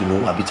tí ìdùnnú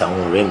wà bí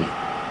tàwọn ọ̀rẹ́ mi.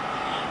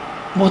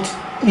 But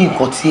ní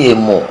nǹkan tí ẹ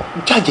mọ̀,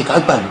 jáde ká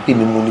gbà wípé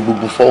mi mo ní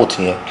gbogbo fault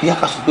yẹn. Kí á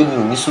ká sọ pé mi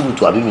ò ní sùúrù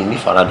tó àbí mi ní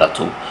faradà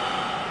tó.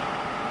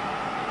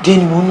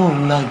 Then mo náà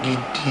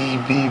lágídí,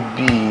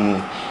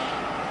 baby.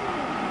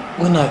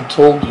 When I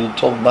talk, you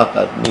talk back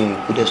at me.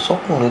 Kò dẹ̀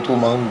sọ́kùnrin tó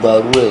máa ń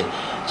gbarú ẹ̀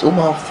tí ó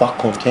máa ń fa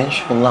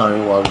contention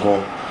láàrin wa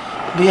gan.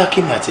 Bóyá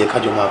kí mi àti ẹ̀ka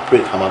jọ máa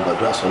pray ká máa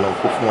gbàdúrà sọ́nà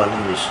kó fún wa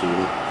nínú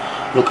ìṣòro.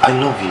 Look, I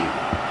love you.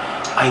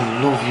 I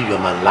love you. You're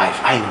my life.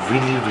 I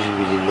really, really,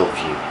 really love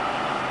you.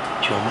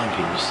 You're my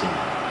baby.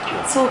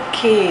 It's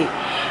okay.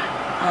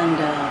 And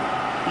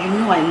you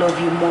know I love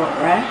you more,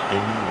 right? I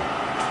know.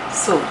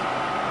 So,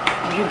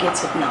 will you get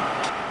up now?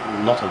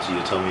 Not until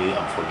you tell me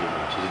I'm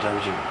forgiven. So did I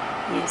reach you?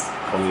 Yes,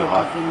 from I'm your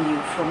heart? forgiving you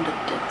from the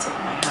depths of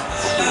my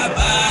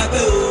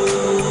heart.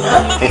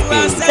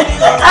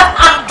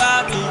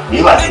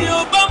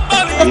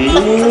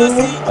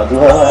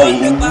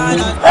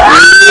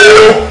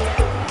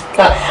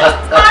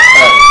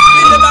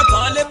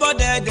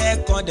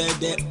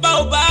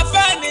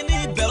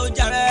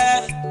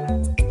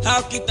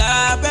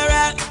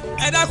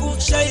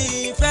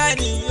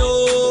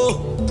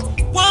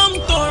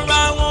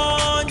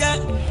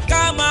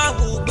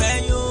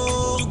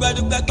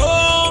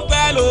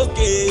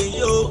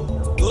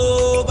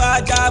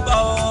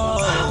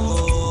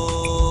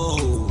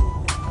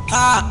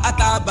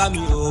 Àtàbà mi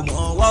ò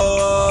mọ̀ wọ́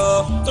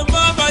tó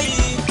gbọ́ngàn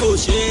yìí kò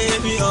ṣe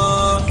mí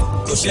hàn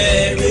kò ṣe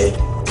eré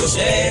kò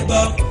ṣe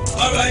gbọ́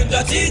ọ̀rọ̀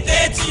ìdọ̀tí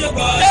tẹ́tí ò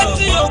gbọ́dọ̀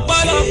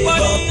gbọ́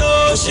kò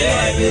ṣe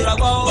eré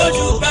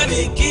ojú bá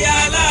mi kí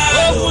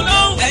aláàbò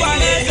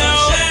ẹ̀yìn èèyàn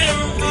ṣe ń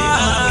rí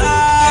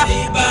ẹni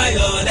bá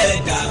yọ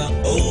lẹ́dà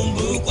òun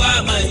burúkú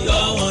àmọ́ yọ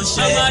wọn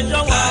ṣe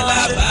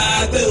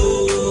alábàágbé o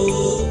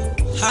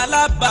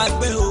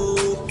alábàágbé o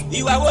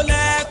ìwà wo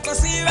lẹ́kọ̀ọ́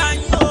síra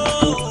yín o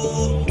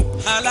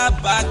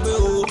alábàágbé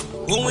o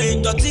ohun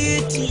ìdọ̀tí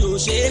tí ò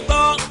ṣe é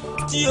gbọ́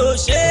tí ò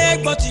ṣe é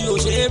gbọ́ tí ò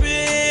ṣe é rí.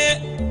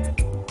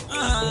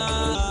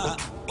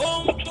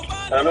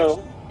 Hello.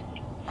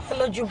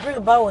 Hello, Jubril,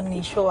 báwo ni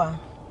iṣẹ́ wa?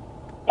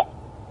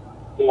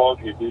 Wọ́n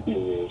kì í dídì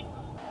ni.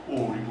 O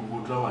rí gbogbo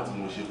drama tí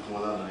mo ṣe fún ọ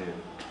lánàá yẹn,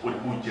 o ní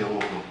kó jẹ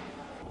wọn gan.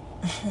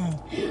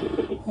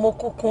 Mo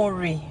kúkú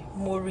rí,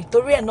 mo rí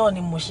torí ẹ̀ náà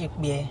ni mo ṣe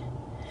pè ẹ́.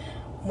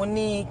 Mo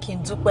ní kí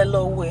n dúpẹ́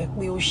lọ́wọ́ ẹ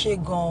pé o ṣe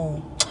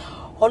gan-an.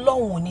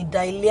 Ọlọ́run ò ní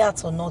da ilé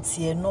àtọ̀nà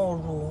tiẹ̀ náà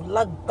rò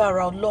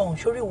lágbára Ọlọ́run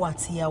sórí ìwà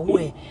àtìyàwó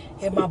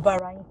ẹ máa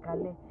bára yín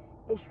kalẹ̀.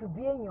 Èṣù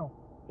bí èèyàn,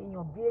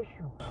 èèyàn bí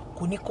èṣù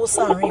kò ní kó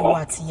sáàárín ìwọ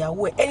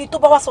àtìyàwó ẹ. Ẹni tó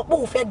bá wá sọ pé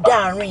òun fẹ́ dá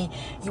àárín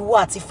ìwọ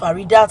àti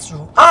Faridatu,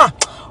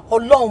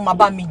 Ọlọ́run máa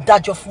bá mi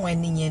dájọ́ fún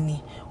ẹni yẹn ni.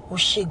 O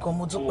ṣé gan,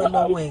 mo dúpẹ́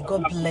lọ́wọ́ ẹ.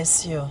 God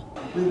bless you.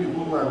 Baby,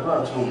 gbogbo àdúrà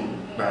tó ń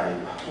gbà ẹ̀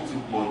ó ti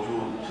pọ̀ jù,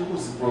 ṣé kò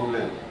sí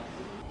problem?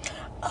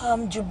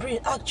 Jubril,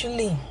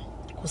 actually,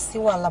 kò sí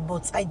wàhálà,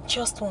 but I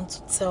just want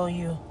to tell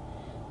you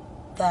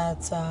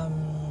that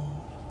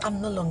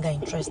I'm no longer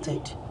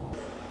interested.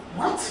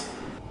 What?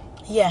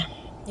 Yeah,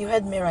 you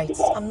heard me right.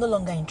 I'm no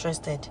longer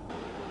interested.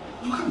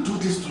 You can't do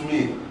this to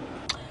me.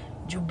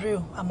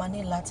 Jubril, I'm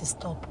ní láti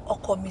stop.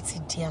 Ọkọ mi ti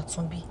di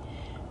àtúnbí.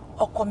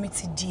 Ọkọ mi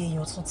ti di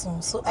èèyàn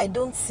tuntun. So I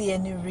don't see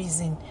any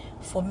reason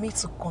for me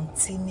to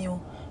continue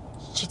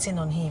cheating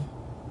on him.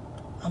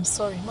 I'm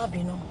sorry, má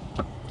bínú.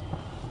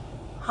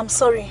 I'm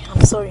sorry,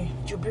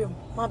 Jubril,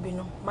 má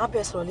bínú. Má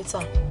bẹ̀ sọ̀rọ̀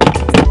later.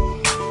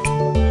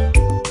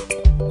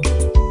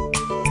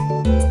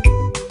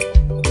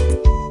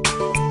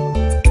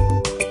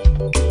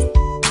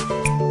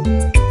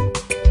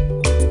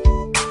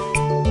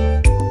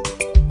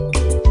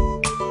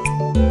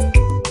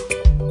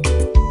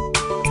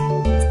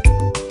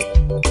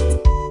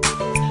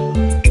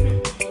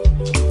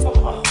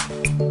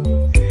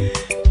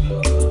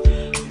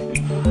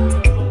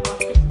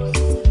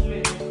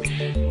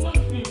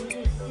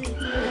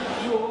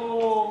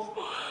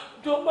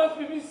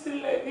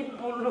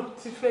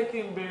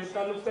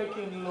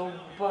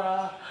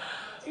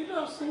 You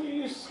know, I'm so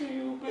used to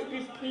you,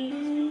 baby,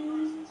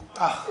 please.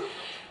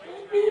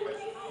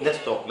 Let's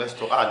talk. This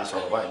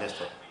one. Why? Let's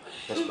talk.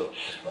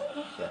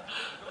 Yeah.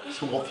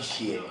 Ṣé wọ́n fi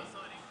ṣe ẹ ni?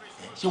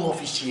 Ṣé wọ́n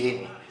fi ṣe ẹ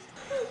ni?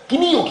 Kí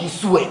ni yóò kí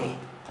sú ẹ ni?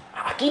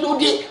 Kí ló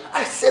dé?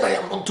 I said I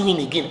am not doing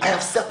again. I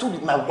have settled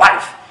with my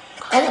wife.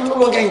 I am no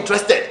longer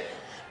interested.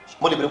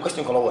 Mo lè bẹ̀rẹ̀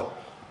question kan lọ́wọ́ ẹ̀.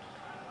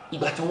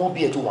 Ìgbà tí wọ́n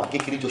bí ẹ tó wà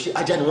kékeré jọ ṣé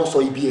ajá ni wọ́n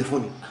sọ ibi ẹ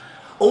fún ni?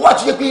 Òun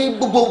àti ṣe pé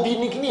gbogbo obì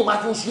ní kíní máa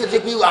ti ń ṣe é ṣe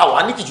pé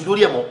àwa ní tìjú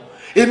lórí ẹ̀ mọ́.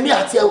 Èmi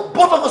àti ẹ,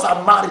 both of us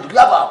are married. We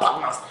have our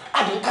partners.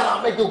 I didn't carry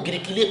my bed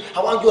girikile.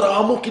 I want you to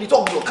have more kiri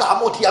talk your car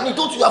more. I mean,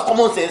 don't you have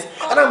common sense?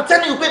 And I'm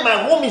telling you, babe, my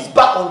home is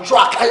back on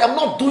track. I am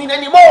not doing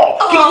anymore.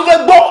 Kí ló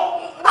fẹ́ gbọ́?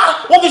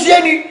 Wọ́n fi ṣe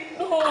é ni.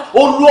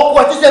 Olú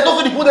ọkọ ẹ̀ tí ṣe tó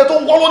fi dìbò tẹ tó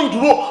ń wọ́n lórí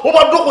ìdúró. Ó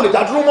máa dúró kò lè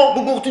dá dúró mọ́.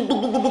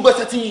 Gbogbo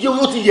ẹsẹ̀ ti yé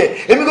ó ti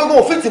yẹ. Èmi gangan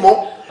ò fìtì mọ́.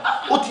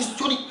 Ó ti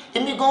sórí.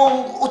 Èmi gan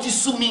ó ti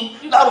sú mi.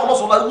 Láàárọ̀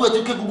ọlọ́sàn láti wú ẹ̀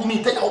tí ké gbogbo mi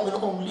ìtẹ́yàwó mi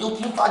náà ó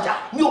ti ń fàjà.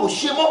 Mi ò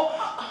ṣe mọ́.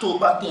 Tó o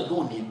bá dẹ̀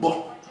lónìí gbọ́.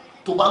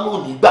 Tó bá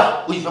lónìí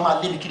gbà ó yìí fẹ́ máa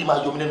lé mi kiri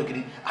máa yọ mi lẹ́nu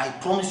kiri. I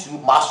promise you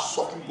máa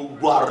sọ fún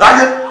gbogbo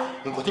aráyé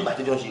nǹkan tí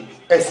ìbàjẹ́ jọ ṣe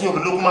ẹ̀sìn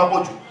olólógún máa pọ̀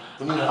jù.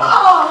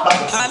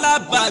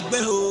 Alábàgbé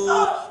o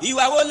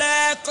ìwà wo lẹ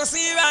kọ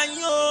síra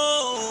yín o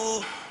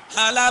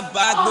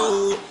alábàgbé o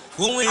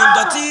ohun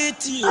ìdọ̀tí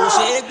tí ò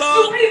ṣe é gbọ́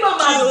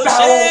tí ò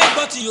ṣe é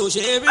gbọ́ tí ò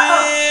ṣe é rí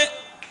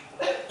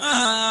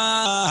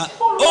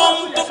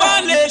ohun tó bá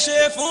lè ṣe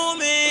fún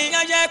mi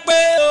á jẹ́ pé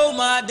ó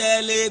máa dẹ̀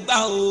lè gbà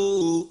o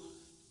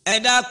ẹ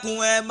dákun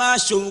ẹ má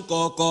ṣohun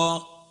kọ̀ọ̀kan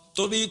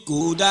torí kò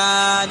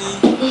dání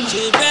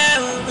ṣe bẹ́ẹ̀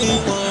ń rí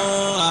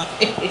wọn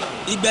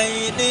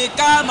ìgbẹ̀yìn ni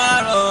ká máa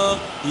rọ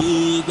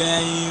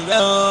ìgbẹ̀yìn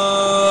rẹ̀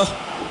ọ́.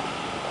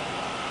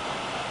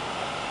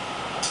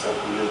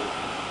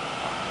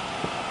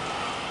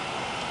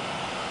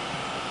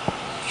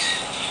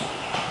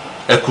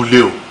 ẹ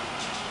kúlé o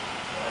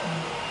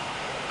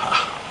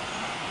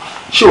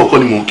ṣé òkọ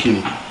ni mò ń kí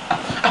ni.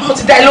 àwọn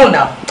ti dá ẹ lóhùn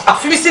náà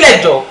àfi mí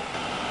sílẹ̀ jọ.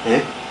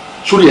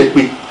 sórí ẹ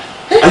pé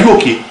are you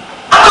okay?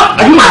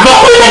 are you not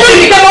okay?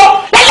 lẹ́yìn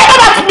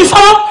bàbá ti mi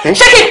sọ́wọ́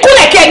ṣé kí n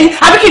kúnlẹ̀ kí ẹ ni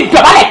àbí kí n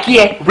dọ̀bálẹ̀ kí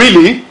ẹ.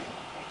 Really?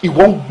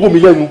 Ìwọ ń gbó mi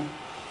lẹ́nu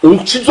òun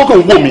tí sókè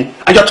ń wò mí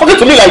and you are talking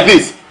to me like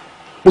this.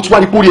 mo ti wá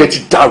ní pórí ẹ ti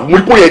dàrú mo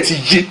ní pórí ẹ ti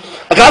yí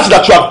I can see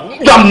that you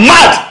are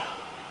mad.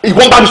 ìwọ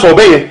ń bá mi sọ̀rọ̀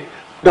bẹ́ẹ̀ yẹn.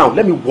 Now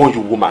let me warn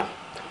you woman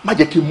má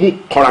jẹ́ kí n mú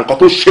kọ́ra nǹkan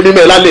tó ṣe ní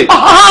mẹ́ẹ̀ lálẹ́.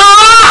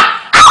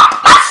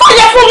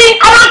 àfọyẹ fún mi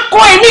alákọ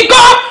èmi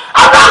gan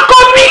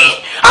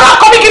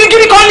alákọ mi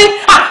girigiri kan ni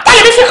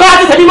táyé mi fi kọ́ra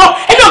ti tẹ̀mí mọ́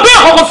èmi ò gbé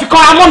ọ̀kọ̀ọ̀kan fi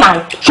kọ́ra mọ́ náà.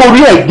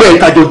 sórí ẹgbẹ́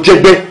ìtajọ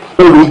jẹgbẹ́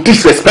olùn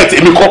disrespect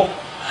èmi kọ́.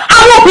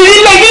 àwọn obìnrin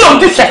ilé yìí ló ń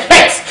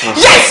disrespect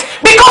yes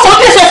because of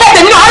disrespect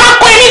èmi náà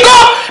alákọ èmi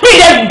gan mi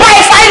dey buy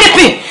for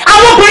anything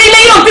àwọn obìnrin ilé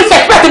yìí ló ń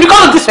disrespect èmi kan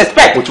ló ń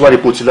disrespect. mo ti wá rí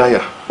poti láyà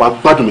wàá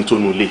gbádùn mi tó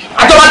nù lé.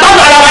 àjọba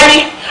gbádùn ara wa ni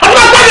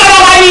alákọ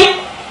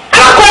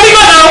èmi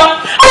gan náà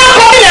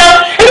alákọ mi náà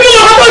èmi ní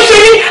ọkọ tó ń ṣe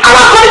ní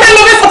alákọ mi náà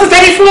ló fẹ́ sọ́tù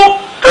tẹ́lẹ̀ fún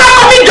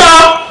alákọ mi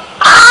gan.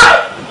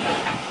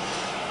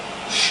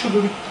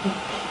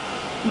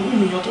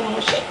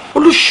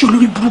 olóṣù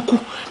lórí burúkú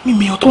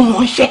mímìyàn tó ń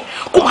ránṣẹ́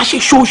kó máa ṣe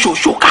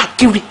ṣóṣòṣó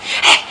káàkiri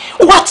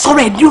ó wá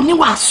sọ̀rọ̀ ẹ̀ ní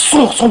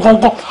oníwàásùn ọ̀sán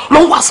gangan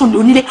lọ́n wàásùn ní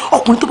onílé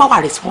ọkùnrin tó bá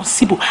wà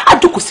responsible á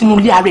jókòó sínú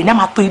ilé ara ẹ̀ ní a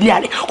máa tó ilé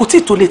ara ẹ̀ kò tí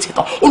ì tó lè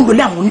tẹ̀tàn ó ń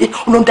lọlé àwọn onílé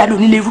ó ń dalé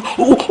onílé rú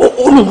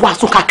ó ń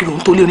wàásùn káàkiri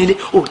òun tó lé onílé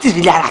ó tí ì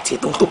ilé ara tiẹ̀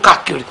tó ń tó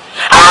káàkiri.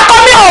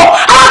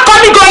 alákọ̀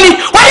mi gan ni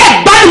wọ́n lè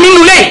gbádùn mi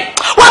nulẹ̀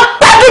wọ́n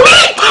gbádùn mi.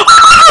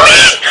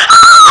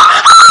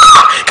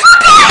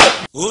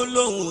 ó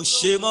lóun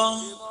ṣe mọ́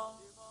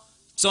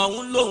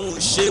tọ̀hún lòun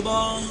ṣe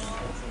mọ́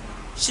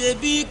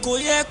ṣebí kò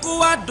yẹ kó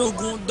wá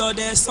dògùn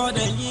dọdẹ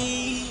sọdẹ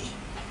yín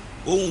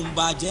ohun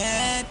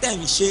bàjẹ́ tẹ̀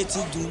ń ṣe ti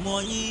dùn mọ́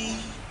yín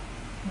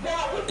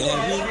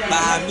ẹ̀rí ń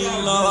pa mí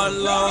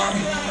lọ́wọ́lọ́wọ́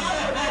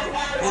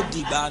ó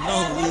dìgbà náà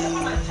wò.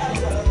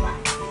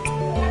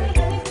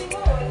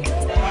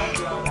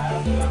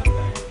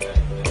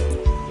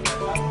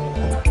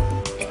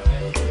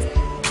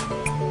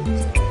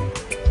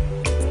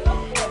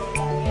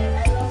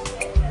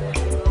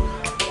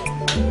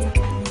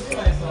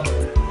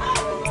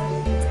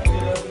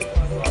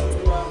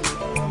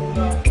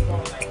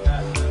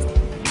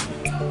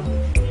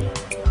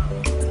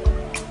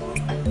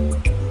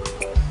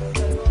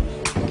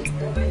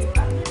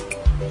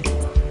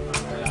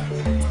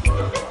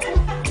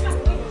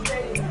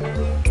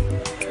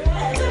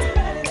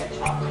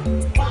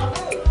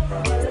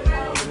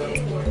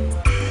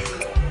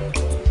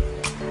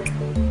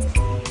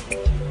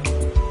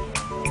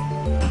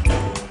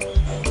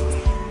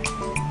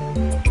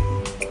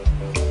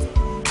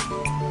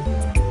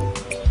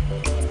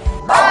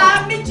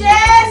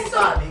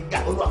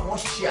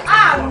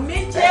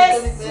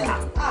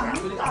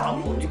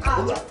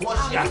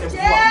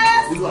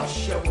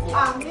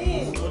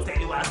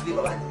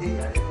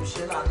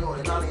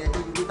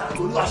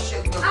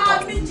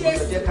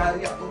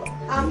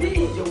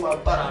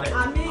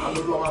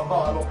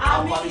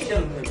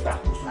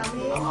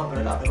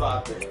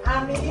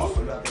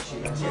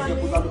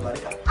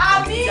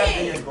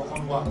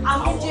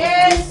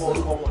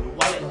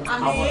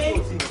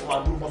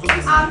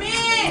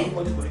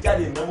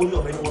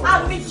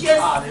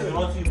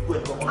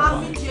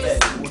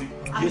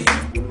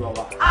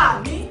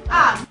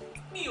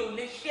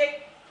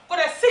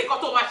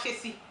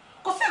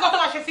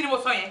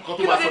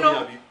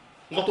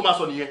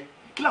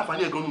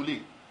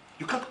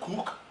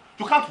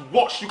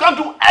 You can't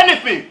do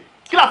anything.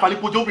 Kí la fani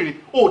pojo obìnrin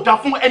o dá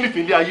fún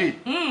anything lé ayé.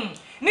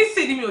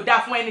 Nísìn ni mi ò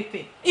dá fún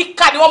anything.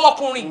 Ìkà ni wọ́n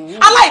mọkùnrin.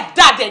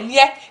 Aláìdáàdẹ̀ ni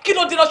ẹ́. Kí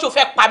ló dé náà ṣe o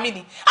fẹ́ pa mí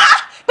ni?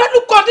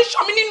 Pẹ̀lú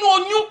condition mi nínú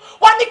oyún.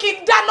 Wá ní kí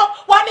n dáná,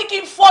 wá ní kí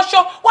n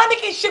fọṣọ, wá ní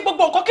kí n ṣe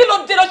gbogbo nǹkan. Kí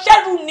ló dé náà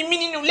ṣẹ́rù ni mí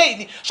nínú ilé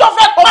yìí? Ṣé o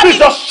fẹ́ pa mí? Please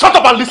just shut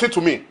up and listen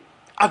to me.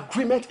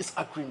 Agreement is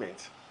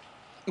agreement.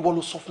 Ìwọ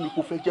ló sọ fún mi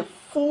kó fẹ́ jẹ́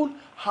full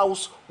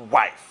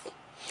housewife.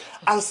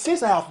 And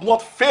since I have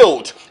not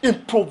failed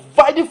in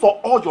providing for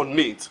all your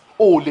needs,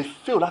 o lè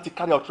fail láti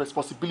carry out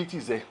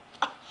responsibilities ẹ.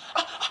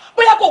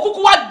 Bóyá kò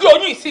kúkú wá gbé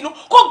oyún ìsínú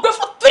kó gbé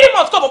for 3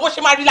 months kó mọ̀ bó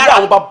ṣe máa rí lára.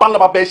 Bí àwọn bàbá ńlá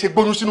bàbá ẹ ṣe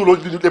gbóyún sínú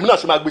lèmi náà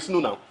ṣe máa gbé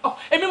sínú náà.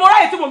 Èmi mo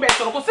ráyè tí mo bẹ̀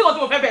sọ̀rọ̀ kò sí nǹkan tí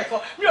mo fẹ́ bẹ̀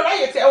sọ mi ò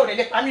ráyè tí ẹ ò lè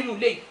lè pa mí nù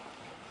lé.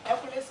 Ẹ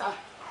kúlé sá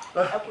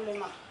ẹ kúlé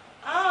mà.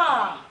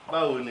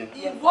 Báwo ni?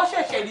 Ìwọ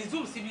ṣẹ̀ṣẹ̀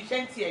resume síbi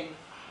iṣẹ́ ń tiẹ̀ ni.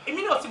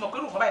 Èmi náà ti mọ̀ pé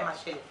irú nǹkan báyìí máa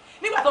ṣẹlẹ̀.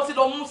 Nígbà tó ti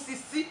lọ mú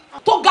Sisi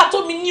tó ga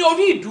tó mi ní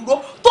orí ìdúró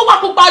tó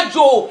wá pupa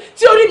jò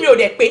tí orí mi ò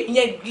dẹ̀ pé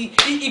ìyẹn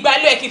ìgbà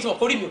ilé ẹ̀ kí n ti mọ̀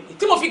pé orí mi ò pé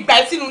tí mo fi gbà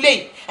ẹ́ sínú ilé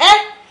yìí.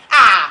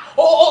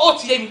 Ó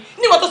ti yé mi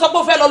níwọ̀n tó sọ pé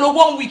ó fẹ́ lọ lo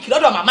 1 week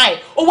lọ́dọ̀ màmá ẹ̀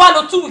ó wá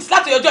lo 2 weeks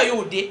láti ọjọ́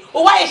yóò dé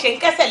ó wá ẹ̀ṣẹ̀ ń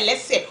kẹ́sẹ̀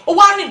lẹ́sẹ̀ ó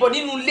wá rìn bọ̀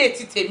nínú ilé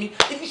ti tèmi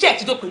iṣẹ́ ẹ̀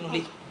ti dópin nínú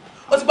ilé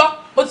o ti gbọ́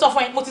mo ti sọ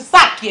fún ẹ mo ti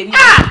sáàkì ẹ ní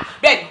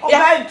bẹ́ẹ̀ ni.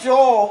 ọba ìjọ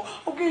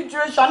òkè ìjọ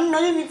ìṣàánú náà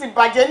yìí mi ti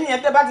bàjẹ́ ní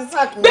ẹ̀tẹ́ bá ti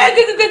sáàkì mi.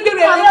 gbẹgbẹgbẹgbẹ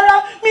rẹ. rárá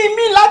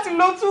mi láti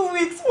lo 2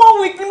 weeks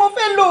 1 week ni mo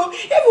fẹ́ lò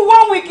even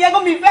 1 week yẹn kó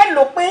mi fẹ́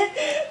lò pé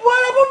wọ́n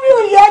rẹ fún mi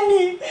ò yá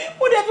ni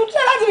mo dẹ̀ tún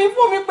tẹ́ láti fi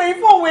fún mi pé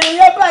ìfọ̀ òwe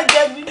yẹn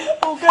bàjẹ́ mi.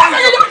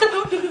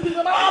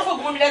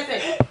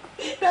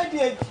 Daddy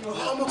ẹjọ.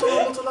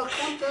 Ọmọtọ́lá,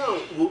 calm down.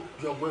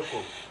 You're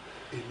welcome.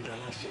 Èmi la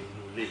láṣẹ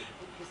inú ilé.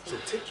 So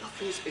take your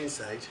things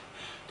inside.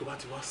 Tó bá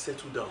ti wá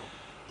settle down.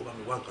 Ó bá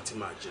mi wá nǹkan tí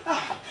màá jẹ.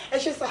 Ẹ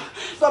ṣé sir.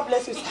 God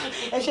bless you sir.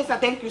 Ẹ ṣé sir.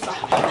 Thank you sir.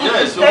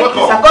 Yes, you're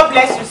welcome. Sir. God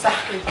bless you sir.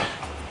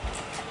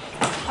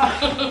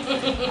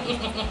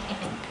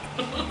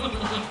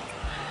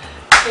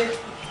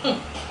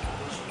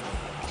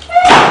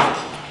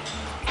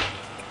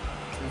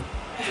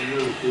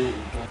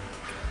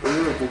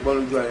 Olóró kò gbọ́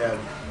lójú ara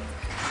rẹ̀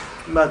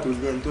nígbà tó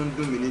ní ẹni tó ń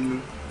dùn mí nínú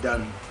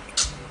dànù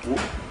wó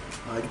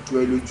máa jó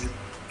ẹ lójú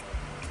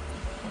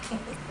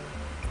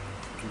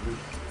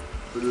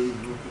olórí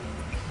burúkú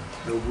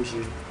lọ bó ṣe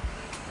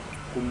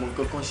kò mọ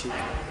nǹkan kan ṣe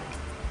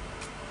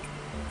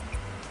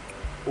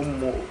ó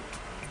mọ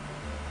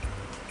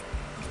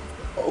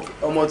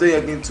ọmọ tó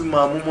yẹ kí n tún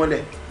máa mú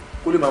mọ́lẹ̀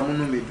kó lè máa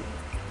múnú mi dùn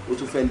ó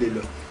tún fẹ́ lè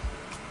lọ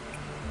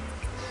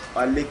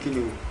wà lé kí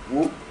ni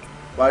wò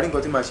wà rí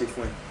nǹkan tí màá ṣe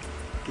fún ẹ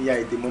kí ya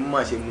ètè mọ́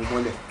máa ṣe mú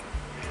mọ́lẹ̀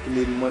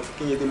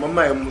kí n ètè mọ́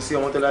máa mú sí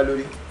Ọmọ́tọ́lá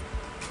lórí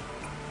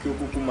kí ó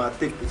kúkú máa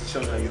take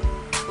position ayọ̀.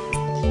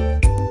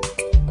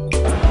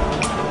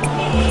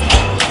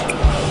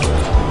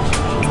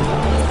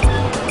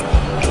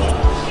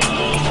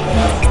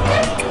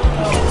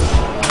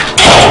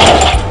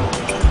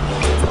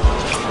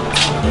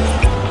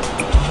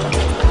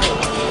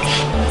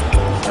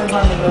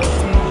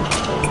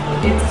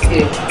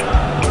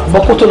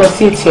 Bọ́kú tó lọ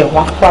sí ATM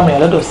wọn kó àmì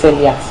lọ́dọ̀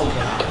Celiat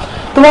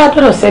tó bá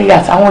dọ́dọ̀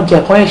Celiat àwọn ọjà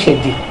kan ẹ̀ṣẹ̀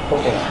dé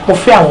mo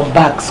fẹ́ àwọn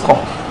bags kan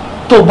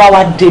tó bá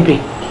wá débẹ̀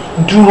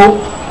dúró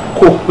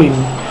kó pè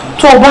mí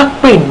tó o bá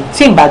pè mí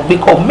tí n bá gbé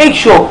kọ́ make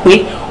sure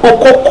pé o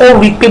kọ́kọ́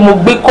rí i pé mo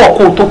gbé kọ́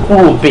kó o tó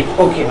kúrò bẹ̀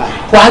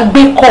wàá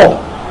gbé kọ́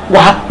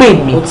wàá pè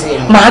mí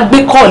màá gbé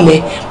kọ́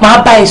lẹ̀ màá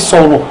bá ẹ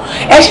sọ̀rọ̀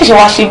ẹ ṣẹ̀ṣẹ̀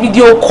wá ṣe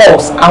video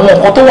calls àwọn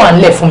nǹkan tó wà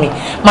ńlẹ̀ fún mi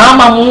màá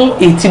máa mú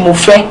èyí tí mo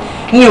fẹ́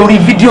ní orí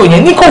fídíò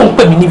yẹn ní kò ń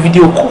pè mí ní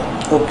video call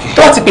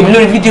tó bá ti pè mí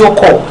lórí fídíò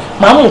call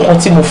màá mú nǹkan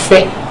tí mo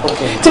fẹ́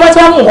tí bá ti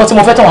wá mú nǹkan tí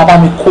mo fẹ́ tó wàá bá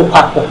mi kó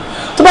papọ̀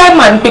tó bá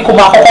máa ní pé kó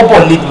máa kọ́kọ́ bọ̀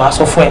lé ni màá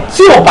sọ fún ẹ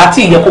tí ò bá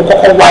tí ì yẹ kó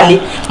kọ́kọ́ wálé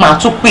màá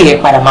tún pè ẹ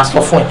padà màá sọ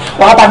fún ẹ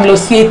wàá bá mi lọ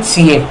sí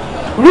ATM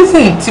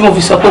reason tí mo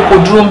fi sọ pé kó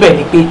dúró ń bẹ̀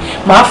ni pé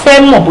màá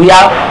fẹ́ mọ̀ bóyá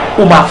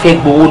ó máa fẹ́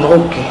gbowó náà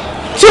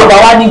tí ò bá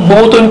wá ní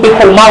gbowó tó ní pé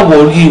kó má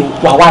wọrí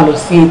o wàá wá lọ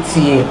sí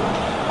ATM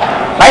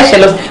láì ṣe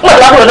lọ sí nígbà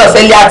tó bá kó lọ́dọ̀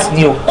Celiat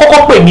ni o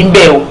kọ́kọ́ pè mí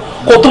bẹ́ẹ̀ o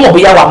kó tó mọ̀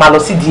bóyá wàá máa lọ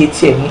sí di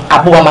ATM ní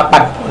àbó wa máa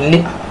padà bọ̀ nílé.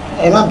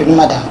 Ẹ má bínú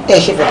madam ẹ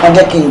ṣe fẹ́ kàn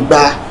jẹ́ kí n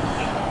gba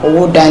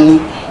owó dání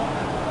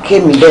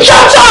kémi bẹ́ẹ̀.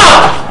 ṣọ́ṣọ́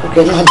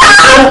òkè náà dé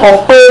kàn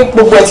pé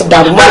gbogbo ẹ ti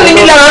dàrú mọ́. wọ́n ní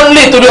mi lára ń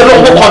lè torí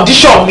ọlọ́run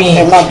condition mi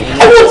ẹ̀wọ̀n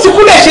ti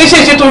kúlẹ̀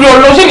ṣe torí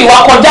ọlọ́run ṣé mi wá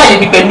kọjá yìí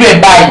mi pẹ̀lú ẹ̀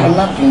báyìí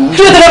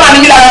kí ló tẹ́lẹ̀ máa ní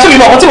mi lára ṣé mi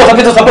mọ̀ ọkọ tí mo sọ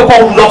pé tó sọ pé kó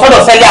lọ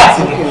fọ́dọ̀ Celiat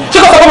ni ṣé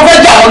kò sọ pé mo fẹ́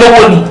jẹ́ àwọn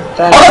olówó ni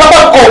ọkọ sọ pé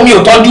kò mi ò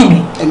tọ́jú mi.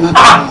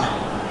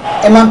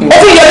 ẹ má bínú. ó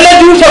sì yọ ilé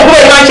dúró ṣe òkúrò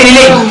ẹ máa ń ṣe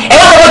nílé yìí ẹ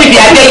má sọ pé ti fi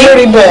àjẹ yìí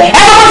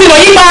ẹ sọ pé ti lọ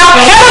yí pa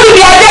ẹ má ti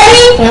fi àjẹ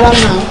yìí.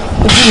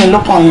 ojú mi ló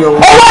kàn yọ.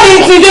 owó ni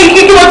ti dé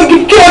kí wọ́n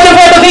ṣe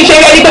fẹ́ tó ti ń ṣe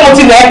ẹni tó mo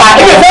ti lọ ẹ pa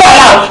èmi fún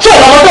wàhálà ṣé ò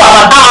lọ́wọ́ tó wà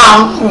máa.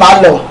 máa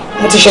lọ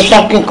mo ti ṣe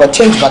tán kí nǹkan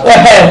change bàtà.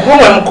 wọ́n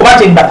mọ̀ kó má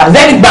change bàtà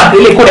Zenith Bank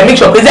lè kó rẹ̀ make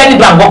sure pé Zenith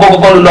Bank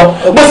gbọ́gbọ́gbọ́ ló lọ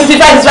bó ti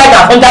satisfied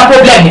and under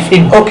problem ní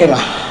fèmí. ok ma.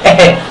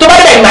 tó bá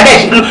dẹ̀ ìgbà dẹ̀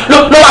ló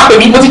máa pè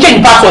mí mo ti change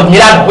password mi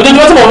lánàá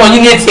ojoojúmọ́ tí mo rán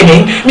yín ní ATM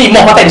mi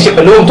ìmọ̀ ọ̀pọ̀ tẹ̀lé ṣe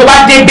pẹ̀lú ohun tó bá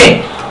dé bẹ̀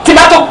tí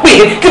bá tó pè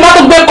é tí bá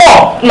tó gbé kọ́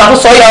màá tó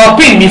sọ yọ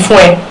pin mi fún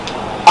ẹ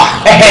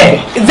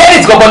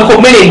Zenith gbọ́gbọ́ ni kò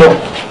mélèé lọ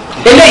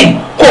eléyìí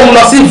kò ń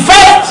lọ sí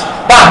First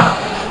Bank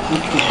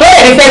tó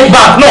yẹ ní First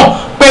Bank náà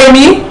pè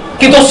mí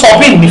kí tó sọ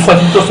pin mi fún ẹ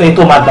kí tó sọ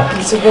ètò máa gbà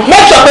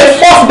make sure pé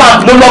First Bank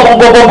ló lọ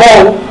gbọ́gbọ́gbọ́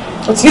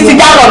o ní ti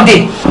gallon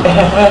day.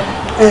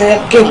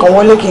 kí n kàn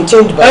wọlé kí n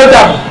change bàtà. ẹ ló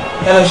dàbọ̀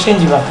ẹ lọ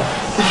change bàtà.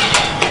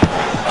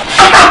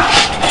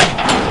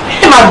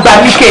 ẹ máa gbà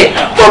mí kẹ́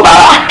tó bá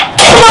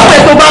pẹ̀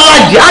tó bá wá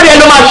jẹ́ àárẹ̀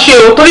ló máa ṣe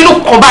o torí ló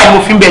kàn báyìí mo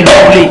fi ń bẹ̀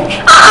lọ́wọ́lé.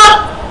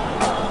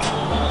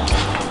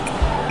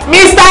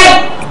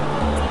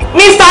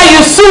 Mr.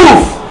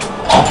 Yusuf.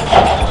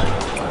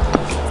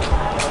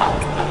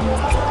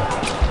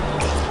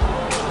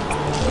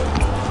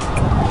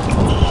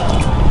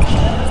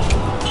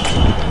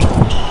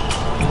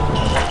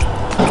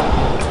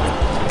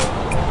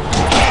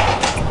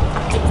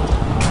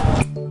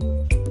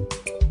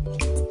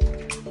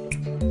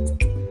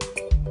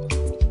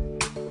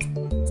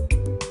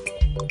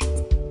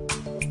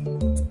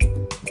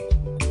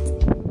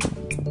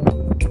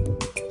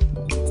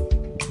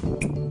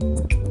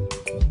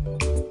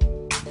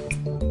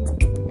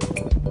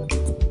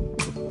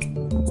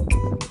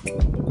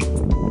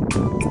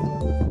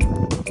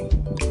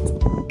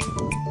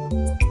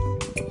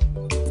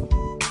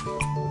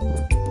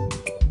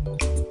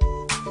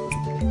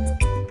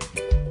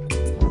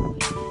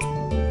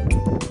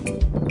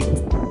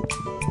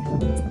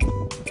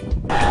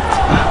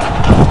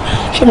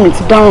 ṣé mi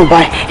ti dáhùn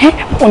báyìí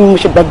wọn ni mo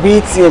ṣe gbàgbé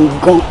ATM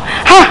gan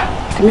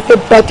tèmi fẹ́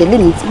bàjẹ́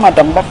lèmi tí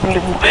madam bá fẹ́ lè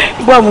mú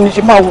ìgbà wo ni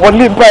ṣe máa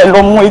wọlé báyìí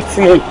lọ mú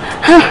ATM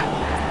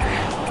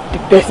the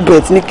best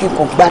bet ní kí n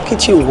kàn gba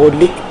kitchen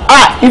wọlé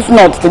if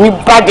not tèmi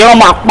bàjẹ́ wọn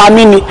máa pa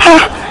mí ni.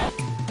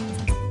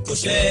 kò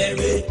ṣe é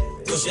rí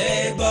kò ṣe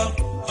é gbọ́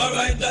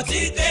ọ̀rọ̀ ìdọ̀tí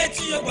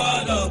tẹ́tí ó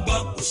gbọ́dọ̀ gbọ́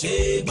kò ṣe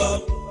é gbọ́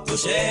kò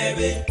ṣe é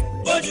rí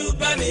bójú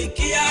bá mi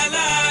kí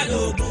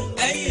aláàlógún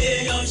ẹ̀yin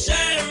èèyàn ṣe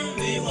ń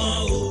rí wọn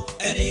o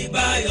ẹni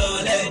bá yọ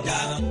lẹ́dà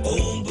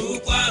ohun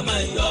burúkú àmọ́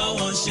yọ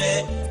wọn ṣe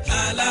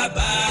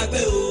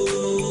alábàágbé o.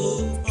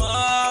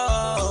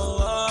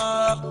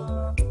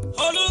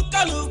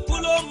 olúkálùkù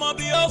ló mọ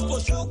bí ó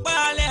fòṣù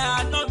pálẹ̀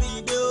àná mi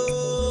gbé o.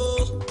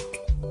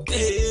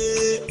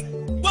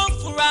 wọ́n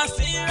fura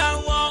síra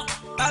wọn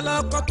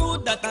alọ́kọ́ tó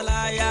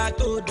dàtàláyà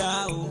tó dá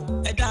o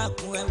ẹ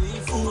dákun ẹ wí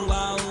fún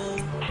wa o.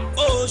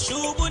 ó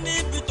ṣubú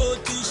níbi tó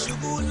ti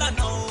ṣubú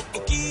lánàá o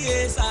kíyè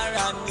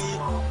sára ni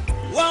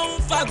wọ́n ń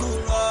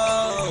fagùrọ̀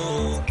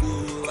òkú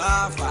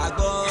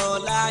àfàgọ́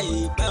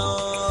láìpẹ́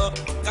ọ́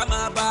ká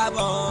má bá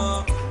bọ̀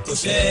kò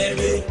ṣe é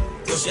rí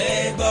kò ṣe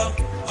é gbọ́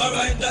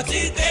ọ̀rọ̀ ìdọ̀tí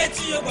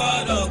tẹ́tí ó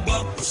gbọ́dọ̀ gbọ́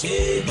kò ṣe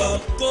é gbọ́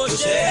kò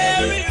ṣe é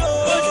rí o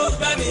ojú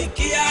bá mi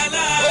kí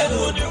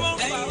aláàlú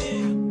ẹ̀yìn.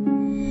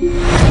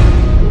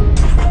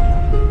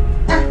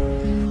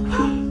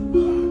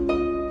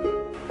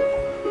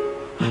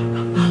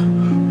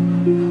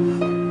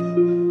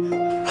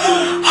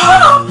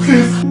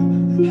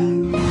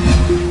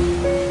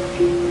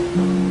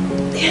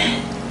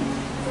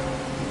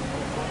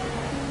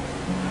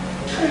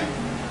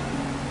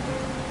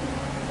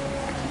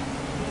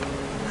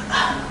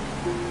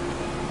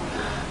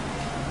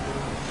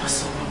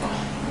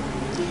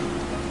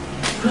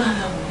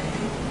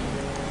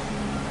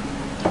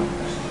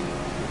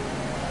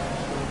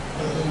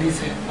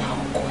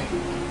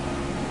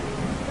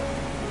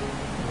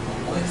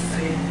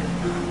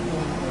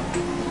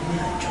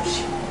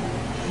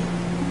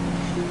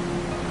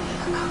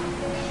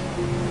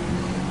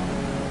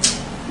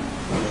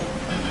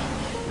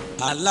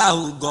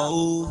 aláhùgàn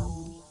o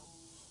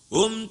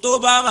ohun tó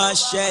bá máa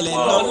ṣẹlẹ̀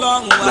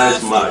lọ́lọ́run wá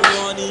fún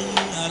wọn ní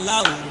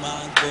aláhùn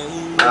máa gbọ́ o.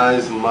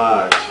 Nice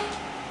match.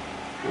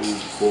 Oh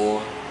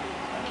boy.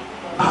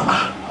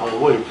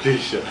 What a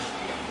pleasure.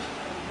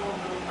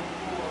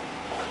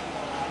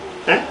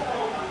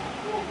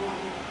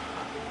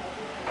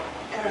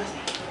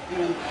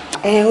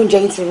 Oúnjẹ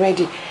yín ti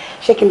ready.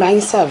 Ṣé kí n bá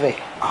yín serve?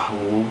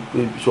 Àwọn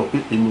sọ pé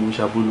èmi ń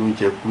ṣàbólú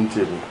oúnjẹ kún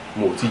tèmi.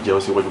 Mo ò tí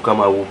jẹun sí wájú ká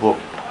máa wo bọ̀.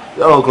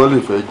 Yàwọn kan lè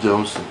fẹ́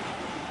jẹun sí.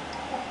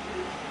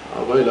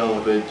 Àbọ̀ ìlànà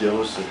fẹ́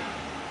jẹun sí.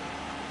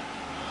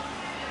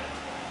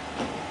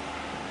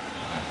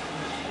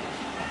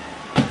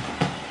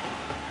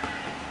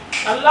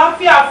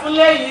 Àlàáfíà fún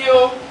lẹ́yìn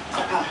o.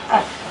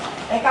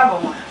 Ẹ káàbọ̀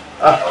mọ́.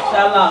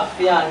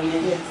 Ṣàlàáfíà ni.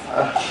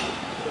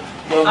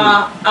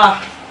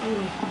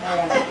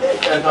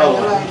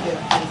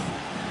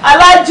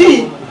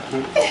 Alájì.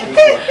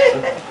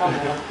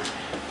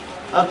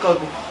 Ọkọ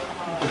mi.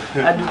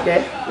 Adúkẹ́.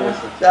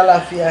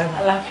 Ṣàlàáfíà.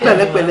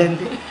 Pẹ̀lẹ́pẹ̀lẹ́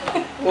ndé.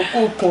 Òkú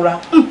kunra.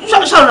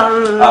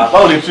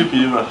 Báwo ni trip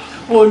yìí mà?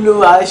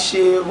 Olúwa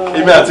ṣeun.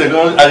 Èmi àti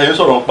ẹ̀gbọ́n ayẹyẹ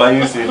sọ̀rọ̀ pa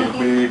yín sí ni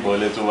pé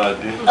ìbọ̀lẹ̀ tó máa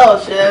dé.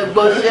 Ọ̀sẹ̀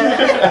gbọ́sẹ̀.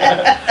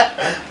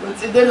 Mo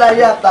ti dé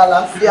láyé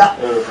àtàlàáfíà.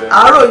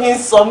 Àárò yín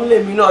sọ mí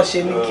lèmi náà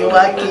ṣe ni kí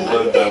wá kí.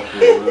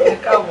 Ẹ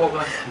káàbọ̀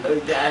mà.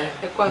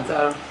 Ẹ kọ́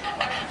àtàrà.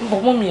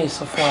 Bọ̀mọ́ mi ẹ̀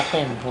sọ fún wa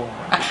pẹ́ ń bọ̀.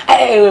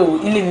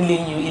 Ilé nílé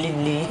yín ilé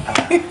nílé yín.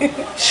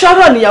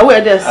 Ṣọ́rọ̀ níyàwó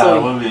ẹ̀ dẹ̀ sọ yìí.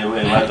 Àwọn mi ìwé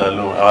ìwà dà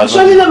lóhùn.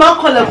 Ṣọ́ nílé máa ń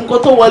kọlẹ̀kùn kó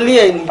tó wọlé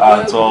ẹ̀ ni.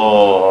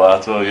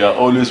 At all, you are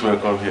always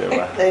welcome here,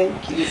 ma.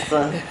 Thank you,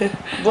 son.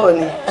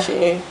 Bọ́ọ̀ni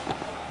ṣe.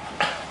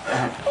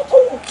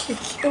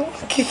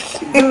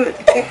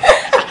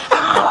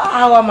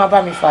 Àwa máa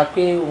bá mi fà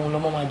pé òun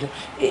lọ́mọ máa jọ.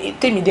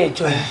 Tèmi dẹ̀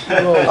jọ yìí.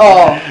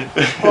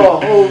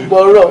 Ó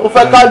gbọ́rọ̀, ó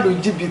fẹ́ ká lu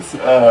jìbìtì.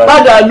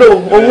 Bádà lò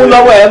òun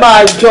lọ́wọ́ ẹ̀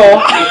máa jọ.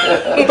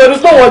 Nítorí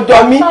pé wọ́n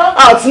jọ mí,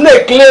 àti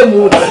lè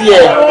kílèmù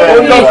tiẹ̀.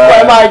 Òun lọ́wọ́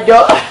ẹ̀ máa jọ.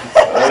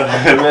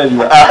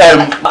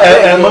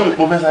 Mọ́mí,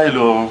 mo fẹ́ sáré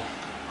lọ.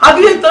 Àbí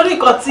nítorí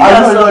nǹkan tí a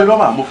sọ. Irọ́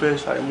mà, mo fẹ́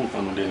sáré mú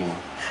nǹkan lóde ni wọn.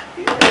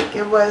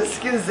 Okay, boy,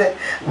 excuse ẹ,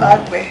 máa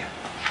pẹ́.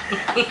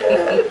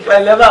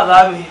 Pẹ̀lẹ́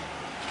bàbá mi.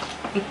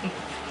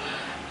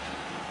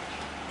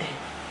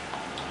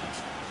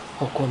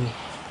 Ọkọ mi,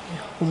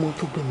 ọmọ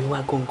tó gbé mi wá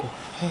gangan.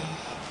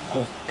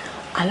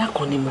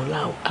 Alákan ni mo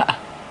lá o.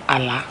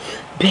 Àlá.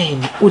 Bẹ́ẹ̀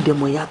ni, ó dẹ̀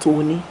mọ̀ ìyá tó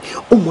ní.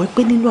 Ó mọ̀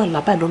pé nínú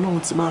àlá báyìí lọ́lọ́run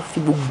ti máa fi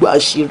gbogbo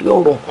àṣírí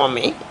ọ̀rọ̀ hàn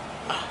mí.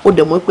 Ó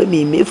dẹ̀ mọ̀ pé mi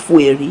ì méfò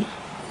ẹ̀rí.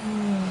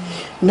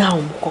 Náà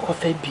mo kọ́kọ́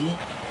fẹ́ bí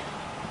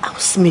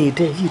housemaid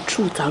ẹ̀ yìí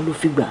true ta ló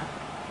fi gbà.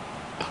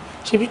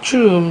 Ṣebí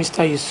true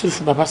Mr.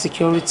 Yusuf Baba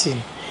Security.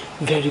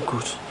 Very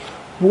good.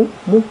 Mo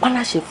ń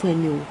pàláṣẹ fún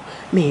ẹni o,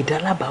 mi ì dá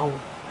lábàá o.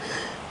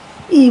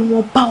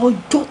 Ìwọ̀nba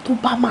ọjọ́ tó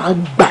bá máa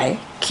gbà ẹ́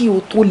kí o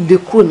tó lè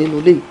kúrò nínú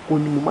ilé ìkó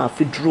ni mo máa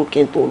fi dúró kí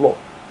n tó lọ.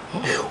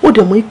 Ó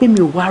dẹ̀ mọ̀ pé mi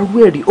ò wá rú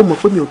ẹ̀rí, ó mọ̀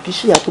pé mi ò kí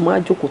ṣèyà tó máa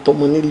jókòó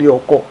tọmọ nílé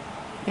ọkọ.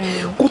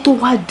 Kó tó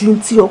wá di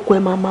tí ọkọ ẹ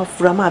máa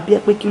fura máa bí ẹ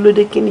pé kí ló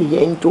dé kí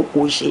nìyẹn ń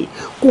jókòó ṣe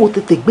kó o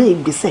tètè gbé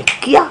ìgbésẹ̀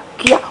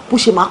kíákíá bó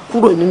ṣe máa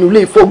kúrò nínú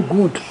ilé for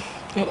good.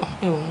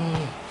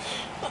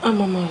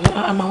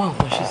 a máa wá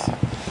nǹkan ṣe sí.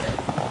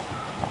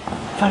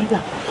 Farida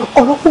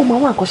ọlọ́pàá máa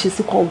wá nǹkan ṣe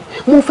sí kọ́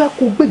mo fẹ́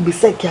kó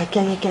gbégbèsè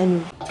kíákíá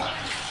ni.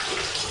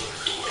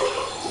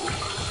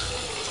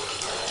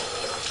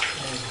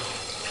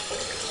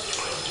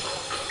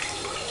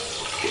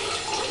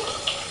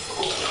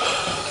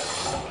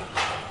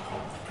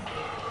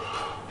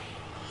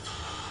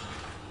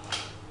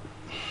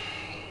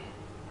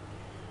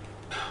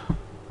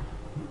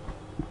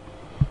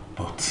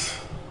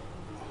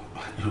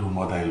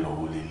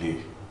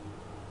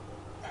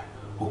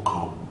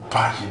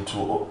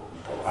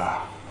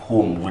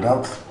 Home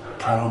without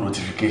prior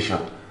notification.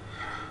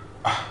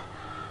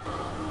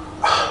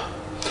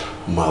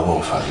 Ma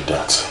won't find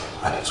that.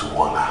 I need to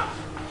warn her.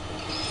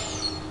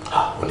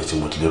 When it's in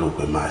Mutlero,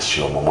 we must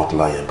show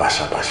Momotla and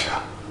Basha.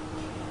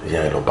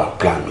 Yeah, I love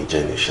plan me,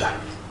 Jenisha.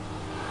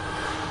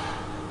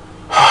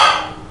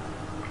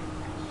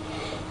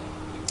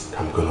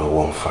 I'm gonna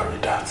warn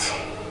Faridat.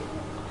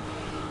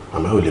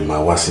 I'm only my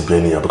wasi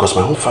Benia because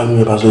my own family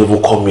members don't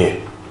even come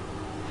here.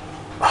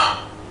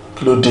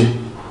 Kilo day.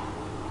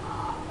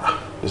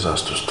 This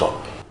has to stop.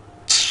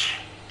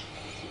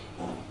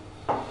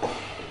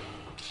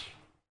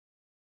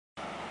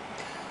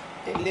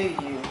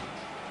 Eléyìí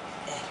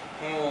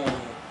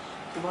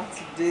tó bá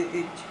ti dé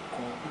èjì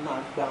kan máa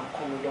gba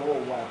nǹkan mi lọ́wọ́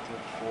wa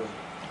àtọkọ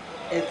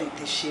ẹ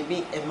tètè ṣe mí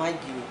ẹ má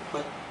yí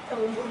òpẹ́. ẹ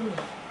wo bọ́ọ̀lù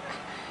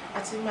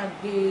àti máa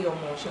gbé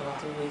ọmọ ọ̀ṣẹ́ wa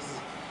tó wézì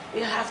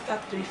after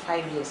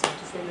 3-5 years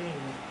tó fẹ́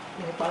lóyún mi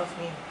nípa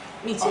fún yín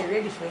mi ti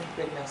ready for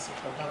pregnancy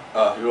for now.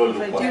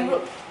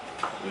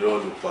 Irọ́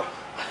ló pa.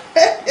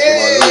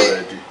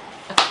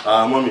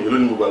 Mọ́mí, èló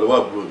ni mo gbà lọ́wọ́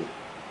àbúrò mi?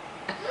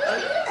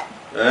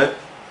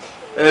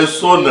 Ẹ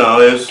sọ náà,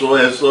 ẹ sọ,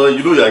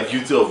 you know you are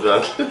guilty of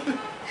that.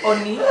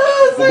 Ọ̀ní?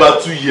 Mo gba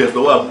 2 years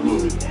lọ́wọ́ àbúrò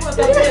mi.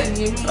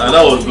 And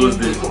that was those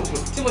days.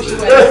 Tí mo ṣe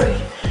wà lẹ́sìn.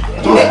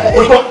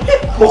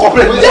 Mo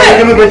complain, mo sọ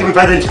yẹn mi bẹ́ẹ̀ ti mi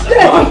parent.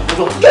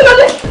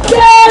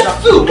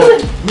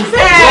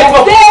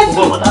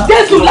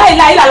 Jésù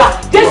láìláìlàlà,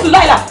 Jésù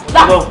láìláìlà.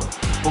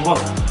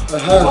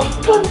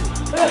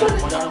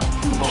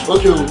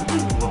 Okay,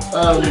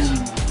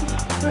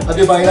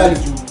 Adebayo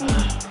lálejò.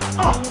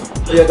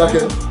 Ẹ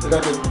dákẹ́.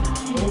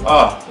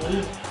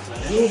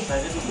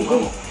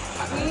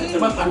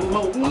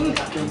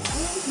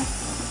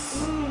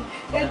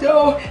 Ẹjọ́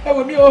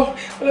ẹwọ mi o,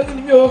 olóyún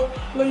ni mi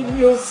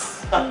o.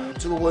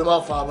 Tí gbogbo ẹ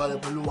bá fa abalẹ̀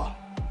pẹ̀lú wa,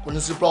 kò ní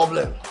sí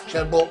problem,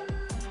 ṣe gbọ́.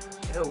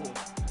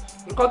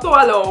 Nǹkan tó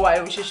wà lọ́wọ́ wa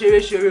ẹ̀ ń ṣe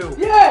ṣeré o.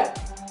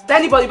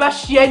 Tẹ́nibọ̀dì bá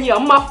ṣe ẹni à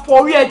ń máa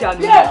forí ẹ̀dà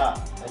nù.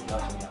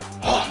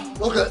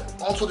 Okay,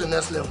 on to the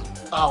next level.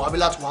 Wà bí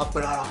láti wá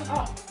pẹ́ rárá.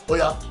 Ó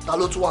yá, ta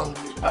ló tún wà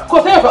nílé?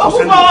 Kò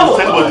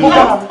sẹ́nibọ̀dì.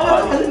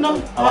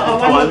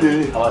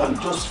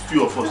 Just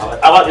few of us.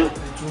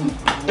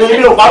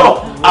 Èmi ò parọ́.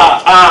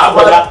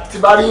 Àbọ̀dá. Tí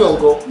bá rí yàn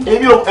gan.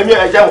 Èmi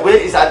ẹ̀jẹ̀ mọ̀ pé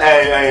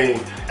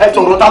ẹ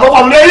tọ̀rọ̀ ta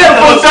lọ́wọ́ nílé ilé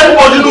kò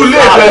sẹ́nibọ̀dì nínú ilé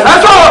rẹ̀. Ẹ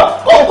sọ̀rọ̀.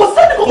 Kò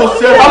sẹ́nibọ̀dì.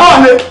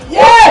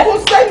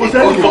 Kò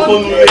sẹ́nibọ̀dì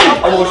nínú ilé.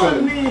 Àwọn ọ̀ṣọ́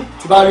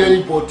tí bá rí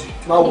anybody,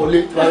 tí bá wọlé,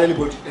 tí bá rí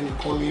anybody,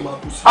 ẹnìkan ní máa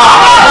kú sí.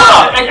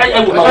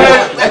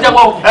 Ẹ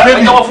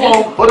jẹ́wọ́ fún ọ.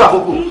 Ó dà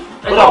kókò.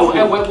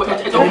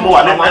 Èmi mo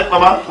wà lẹ́nu.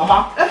 Mama.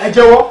 Ẹ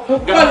jẹ́wọ́.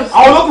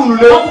 Àwọn olókùnrin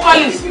lé.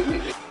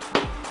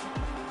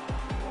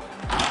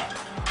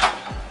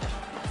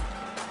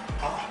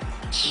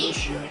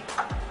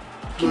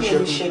 Kí ni o ṣe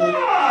ní?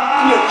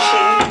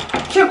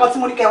 Ṣé nǹkan tí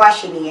mo ní kẹ́ wá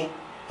ṣe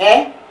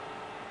nìyẹn?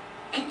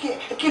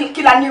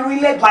 Kí la ní irú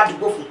ilé ìgbọ̀n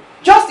àdúgbò fún?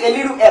 Just a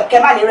little help,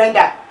 kẹ́ má ní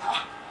render.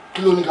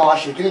 Kí ló ní ká wá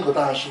ṣe? Kí ni nǹkan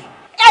tá a ṣe?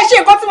 Ẹ ṣe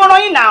nǹkan tí mo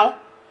rán yín náà.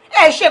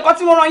 Ẹ ṣe nǹkan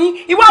tí mo rán yín.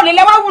 Ìwọ ò lè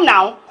lẹ́wọ́ wù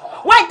náà.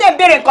 Why tẹ́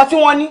béèrè nǹkan tí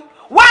wọ́n ní?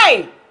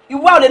 Why?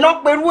 Ìwọ ò lè náà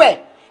perú ẹ̀.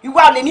 Ìwọ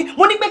ò lè ní.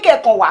 Mo ní pé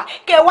kẹ̀kan wá.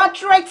 Kẹ̀ wá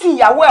threatening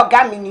ìyàwó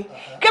ọ̀gá mi ni.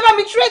 Kẹ́ bá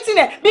mi threatening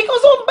ẹ̀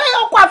because ó ń bá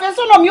ọkọ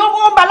àfẹ́sọ́nà mi ó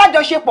ń bá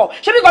alájọṣepọ̀.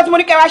 Ṣé bí nǹkan tí mo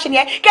ní kẹ́ wá ṣe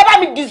nìyẹn? Kẹ́ bá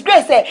mi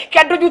disgrace ẹ̀.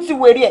 Kẹ́ dójú ti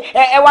wèrè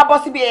ẹ̀. Ẹ wá bọ́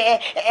síbi ẹ̀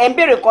ń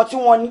béèrè nǹkan tí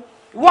wọ́n ní.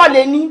 Ìwọ ò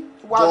lè ní.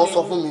 Jọ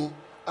sọ fún mi,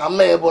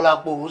 àmẹ́ ẹ bọ́lá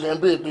pò ó ṣe ń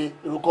béèrè pé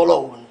irú kọ́lọ̀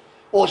wo ni.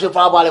 Ó ṣe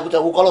farabalẹ̀ kó tẹ̀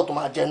wú kọ́lọ̀ tó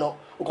máa jẹ náà.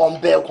 Ó kàn ń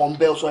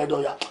bẹ́ sọ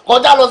ẹ̀dọ̀ ya.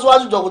 Kọjá lọ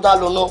síwájú ìjọ kọjá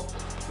lọ náà.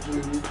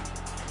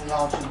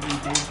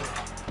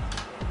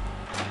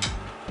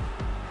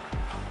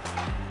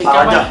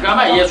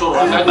 Grandma yẹ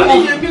sọ̀rọ̀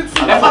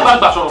ẹ fún bá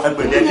gbà sọ̀rọ̀.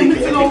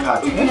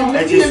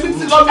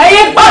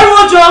 Ẹyẹ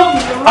pariwo jọ.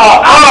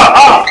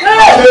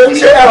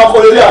 Ṣé ẹ̀rọ kò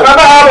lè rí àná?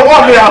 Bàbá àwọn ọmọ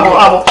mi àmọ̀.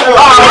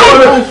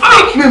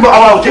 Mi mọ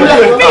àwọn òkè lè.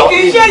 Mi kì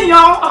í ṣe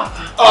yan.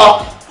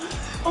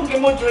 Oge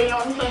mo jọ yan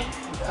nígbà.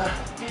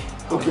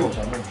 Ok,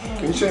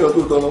 kì í ṣe èèyàn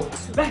tó tọ́nà.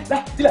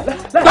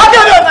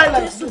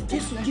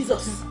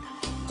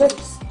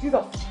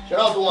 Ṣé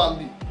náà tó wà ń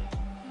bì?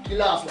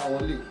 Kíláàsì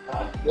làwọn lè.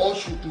 Wọ́n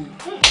ṣùkú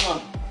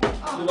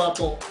ló bá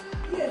tán.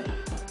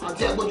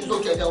 Àǹtí ẹgbójú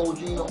sókè ẹ̀jẹ̀ àwọn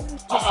ojú náà.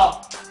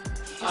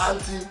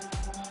 Àǹtí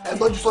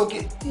ẹgbójú sókè.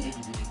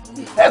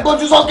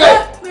 Ẹgbójú sókè.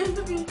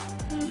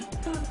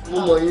 Mo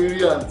mọ̀ yín rí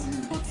àǹtí.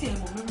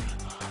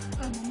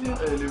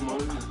 Ẹ lè mọ̀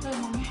rí.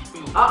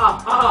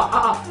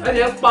 Ẹni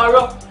ẹ ń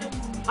parọ́.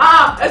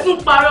 Ẹ tún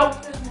parọ́.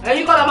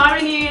 Ẹ̀yin kọ́ la máa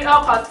rí ní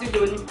ọkọ̀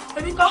studio ni.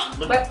 Èmi kọ́.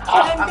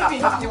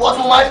 Ìwọ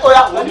tún máa ń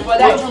kóyà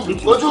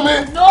ojú mi.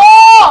 No.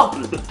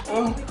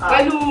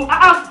 Pẹ̀lú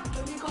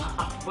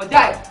bọ̀dá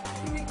ẹ̀.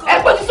 Ẹ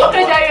gbójú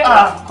sókè jẹ́ yẹn.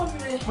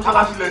 Mo ṣe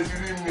láti lè ti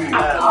rí mi.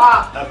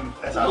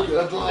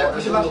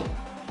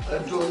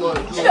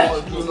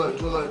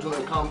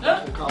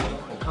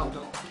 Calm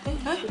down.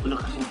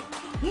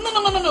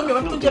 No, mi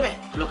ò mọ̀ tó jẹ́ bẹ́ẹ̀.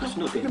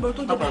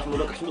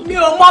 Mi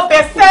ò mọ̀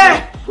bẹ́ẹ̀ sẹ́.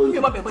 Mi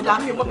ò mọ̀ bẹ́ẹ̀ bọ̀dá,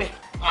 mi ò mọ̀ bẹ́ẹ̀.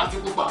 Àti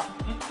pupa,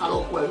 àlọ́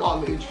ọkọ ẹ̀ náà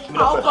méjì.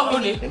 Ọkọ mi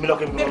ni. Èmi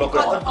lọ́kọ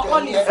Ọkọ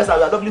ni. ẹ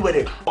sàrà lovely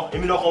wedding.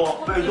 Èmi lọ́kọ wọn.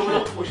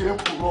 O ṣe ń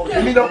kúrò.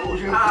 Èmi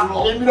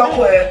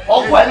lọ́kọ ẹ.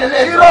 Ọkọ ẹ̀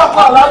lélẹ̀. Irọ́ ọkọ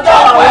alájà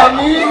ẹ̀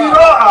ní.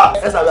 Irọ́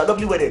ẹ sàrà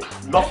lovely wedding.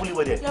 Lawfully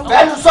wedding.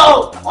 Bẹ́ẹ̀ni sọ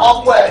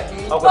ọkọ ẹ̀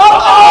ní. Ọkọ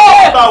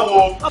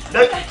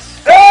ẹ̀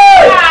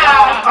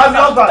I'm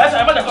your husband.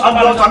 I'm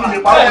your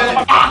husband.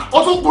 O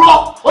tún kúrò.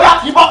 Ó yà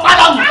kí bọ́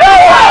padà nù.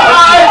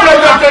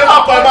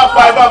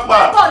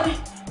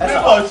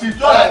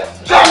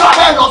 Ṣé ẹ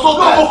lọ́kẹ́ ẹ̀ lọ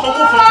sókè?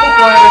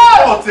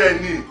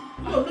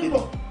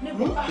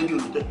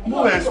 Mo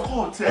ẹ̀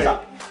escort ẹ̀.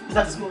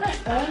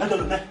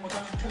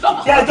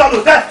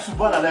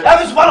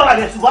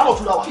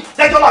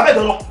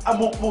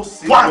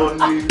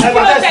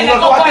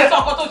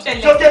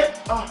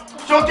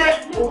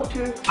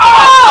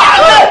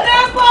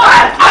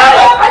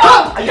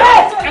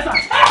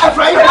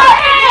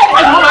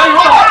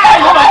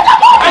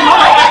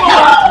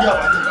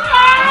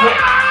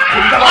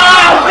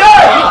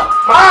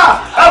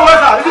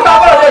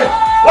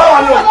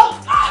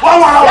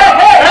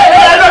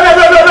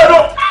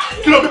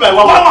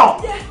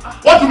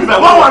 What do you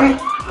mean? One one.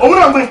 Òun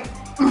náà gbé.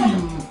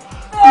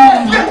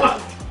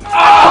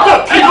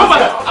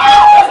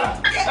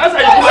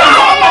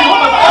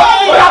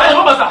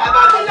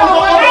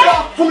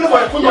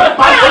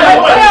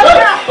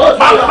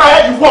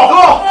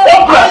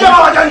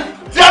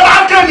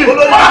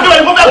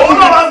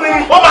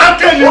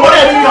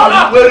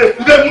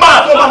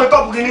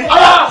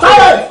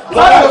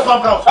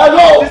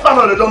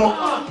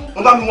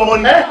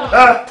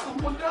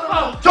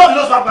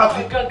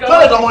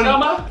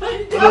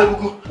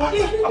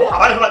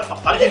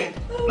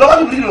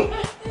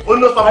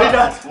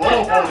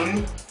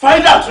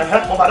 Find out.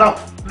 Madam,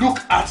 look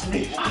at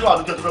me.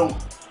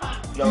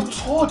 You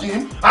told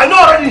him. I know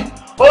already.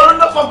 Oh,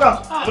 no, calm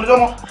down.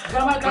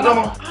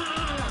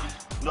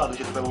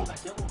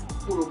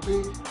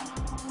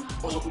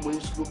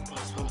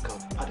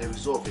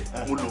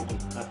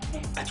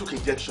 I took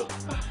injection.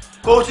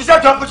 Are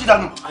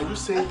you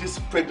saying this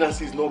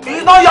pregnancy is not mine?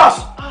 It's not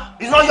yours.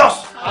 It's not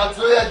yours.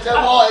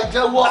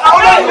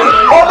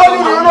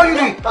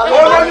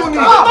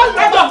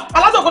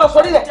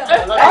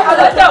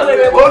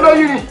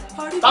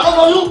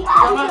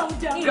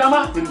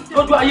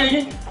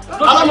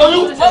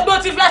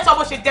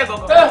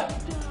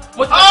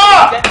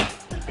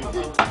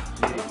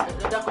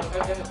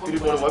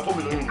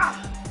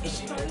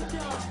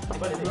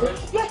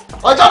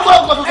 Ọjọ́ gbọ́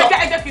nǹkan tó sọ.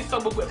 Ẹ jẹ́ kí n sọ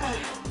gbogbo ẹ̀.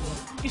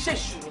 Iṣẹ́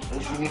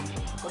èṣù ni.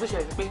 Kò tó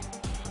ṣẹlẹ̀ pé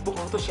gbogbo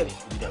ohun tó ṣẹlẹ̀.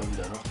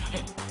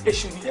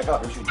 Èṣù ni.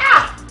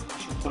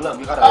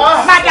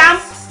 Madam.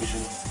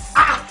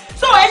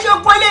 So ẹ ṣe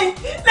gbọ́ ilé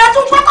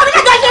lẹ́tún gbọ́ kọ́ ní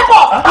kẹ́kẹ́ ṣe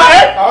pọ̀.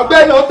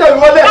 Ọ̀gbẹ́ni ó tẹ̀lé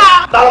wọlé.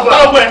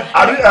 Tàlọ́gbẹ́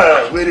àbí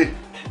wèrè.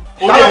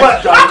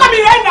 Ọkọ mi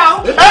rẹ̀ nà.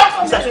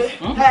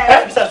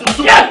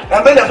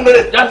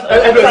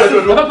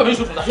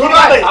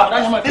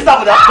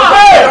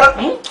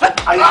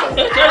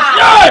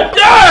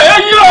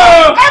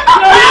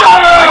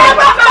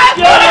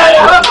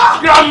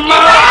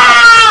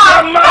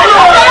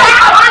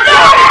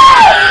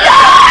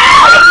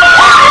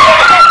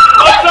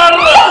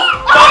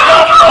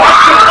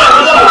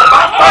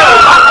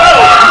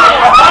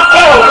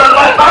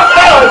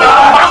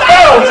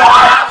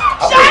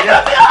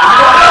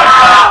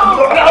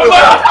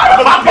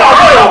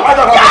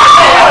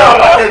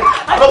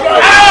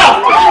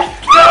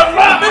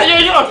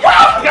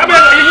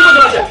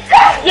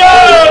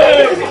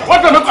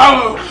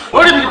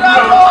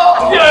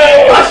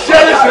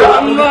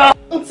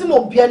 Tí mo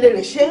bí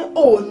ẹlẹ́rẹ̀ ṣé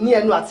ò ní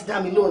ẹnu àti dá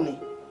mi lónìí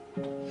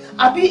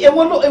àbí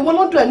èwo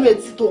ló dùn ẹnu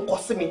etí tó kọ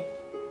sí mi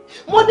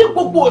mo ní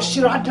gbogbo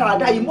òṣìṣẹ́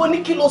dáradára yìí mo ní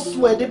kí ló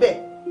sún ẹ débẹ̀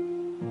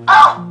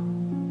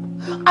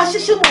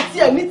àṣìṣe mo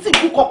tiẹ̀ ní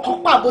tìbú kankan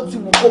pàbó ti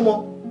wù kó mọ́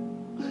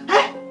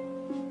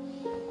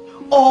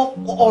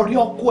ọ̀rẹ́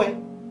ọkọ ẹ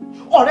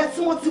ọ̀rẹ́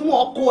tímọ́tímọ́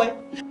ọkọ ẹ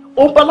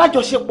òun bá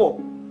lájọṣepọ̀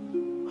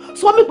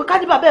sọ mi pé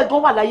kádìbà bẹ́ẹ̀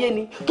gan wà láyé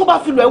ni tó bá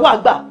fi lọ ẹ wà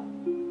gbà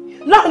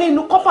láàrin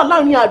inú kọ́fà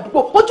láàrin àdúgbò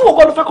ojú wo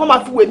gan ló fẹ́ kọ́ máa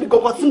fi wèmí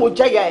gangan tí mo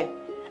jẹ́ ya ẹ̀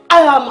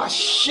I am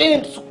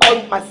ashamed to call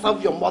myself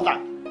your mother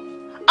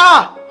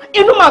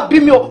inú máa bí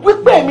mi o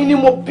wípé èmi ni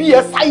mo bí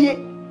ẹ sáyé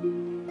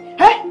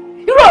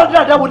irú ọ̀rọ̀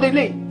dáadáa wo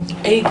lélẹ̀.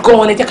 Ẹ̀yin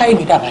gan-an lẹ jẹ́ káyé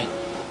mi dà báyìí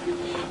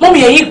mọ́mí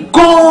ẹ̀yin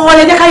gan-an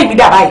lẹ jẹ́ káyé mi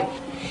dà báyìí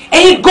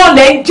ẹ̀yin gan-an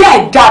lẹ ń jẹ́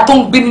ẹ̀dá tó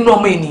ń gbé nínú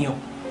ọmọ ènìyàn.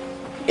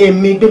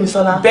 Èmi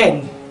Gbémisọ́lá. Bẹ́ẹ̀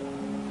ni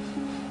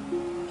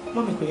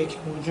mọ́mí kò yẹ kí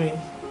n wojú ẹni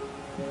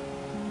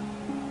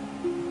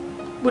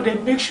mo dẹ̀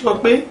make sure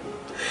pé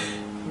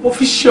mo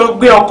fi ṣe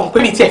ọgbẹ́ ọkàn pé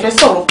mi tiẹ̀ fẹ́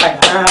sọ̀rọ̀ padà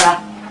rárá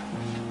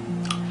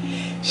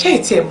ṣé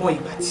ìtì ẹ̀ mọ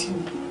ìgbà tí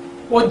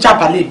wọ́n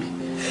jábàálẹ̀ mi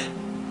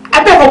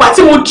abẹ́mọ̀gbà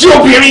tí mo jí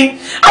obìnrin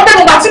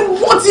abẹ́mọ̀gbà tí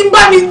wọ́n ti ń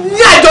bá mi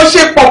ní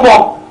àjọṣepọ̀ bọ̀.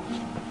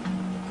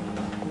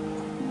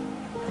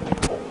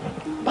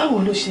 báwo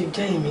ló ṣe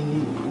jẹ́ èmi ní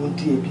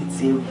òǹdí ẹbí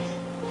tí ẹ rù.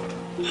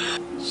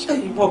 ṣé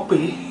ìwọ pé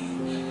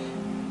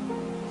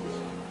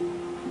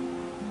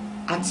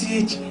àti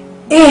age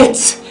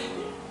 8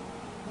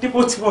 ni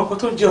mo ti mọ ọkọ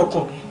tó ń jẹ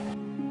ọkàn mi.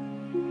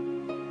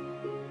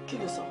 kí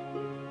ló sọ.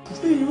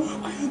 ṣé ìwọ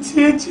pé àti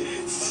age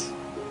 8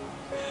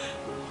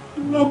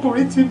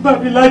 lọkùnrin ti bá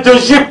mi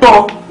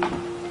lájọṣepọ̀.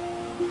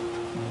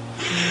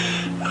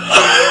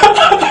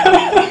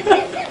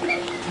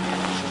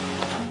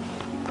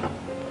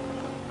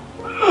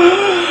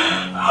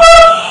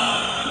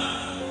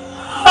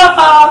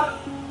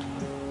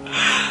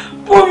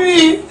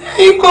 Bómi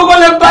ìkókó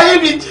lè báyé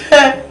mi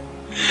jẹ́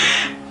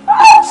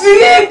àti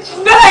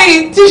náà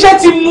tíṣẹ́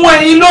ti mú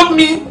ẹ̀yìn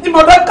lómi ní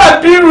bọ̀dá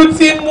Kábírù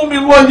ti mú mi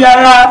wọ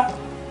yàrá.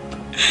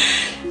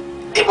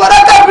 Ìbọ̀dá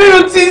Kábírù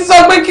ti sọ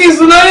pé kí n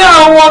sùn lórí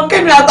àwọn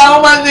kémi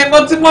àtàwọn máa ṣe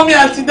nǹkan tí mọ́mí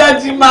àti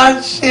dájí máa ń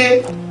ṣe.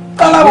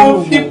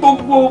 Káláwọ̀ fi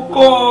gbogbo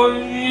nǹkan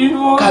yìí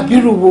wọ́n.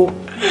 Kábírù wo?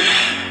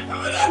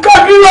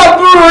 Kábírù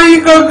àbúrò yìí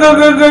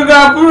gangan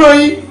àbúrò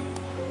yìí.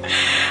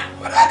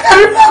 Ìbọ̀dá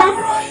Kábírù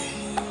àbúrò yìí.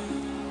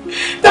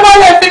 Tẹ́lá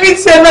lè fi mí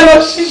tiẹ̀ fẹ́ lọ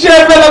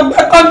ṣiṣẹ́ fẹ́ lọ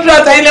gba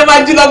contract ẹ̀yin lè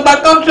máa jí lọ gba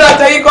contract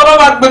ẹ̀yin kan lọ́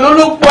máa gbè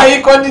lólópọ̀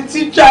ẹ̀yin kan ní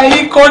teacher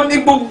ẹ̀yin kan ní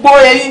gbogbo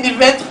ẹ̀yin ní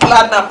event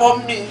planner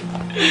mọ́mí.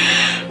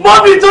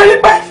 Mọ́mí torí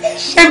pé fẹ́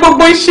ṣe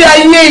gbogbo iṣẹ́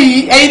ayé yìí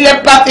ẹ̀yin lè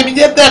bá tèmi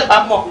jẹ́ tẹ̀ bá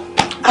mọ̀.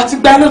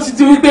 Àtìgbà ló ti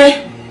di wípé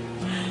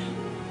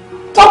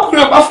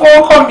tọkùnrin ọba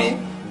fọwọ́ kàn mí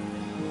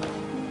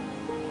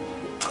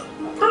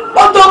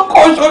lọ́dọ̀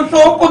kan ṣoṣo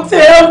kò tí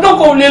ẹ ọdún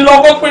kan ò lè lọ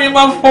ọkùnrin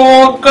máa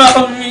fọwọ́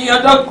kàn mí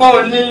ọjọ́ kan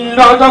ò lè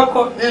lọ ọjọ́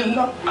kan ò lè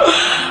lọ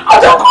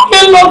ọjọ́ kan ò lè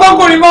lọ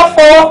ọkùnrin máa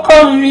fọwọ́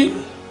kàn mí.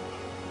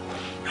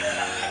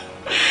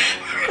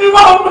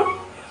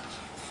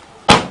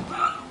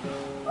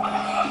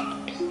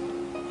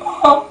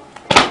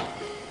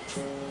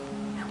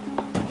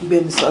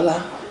 Gbémisọ́lá.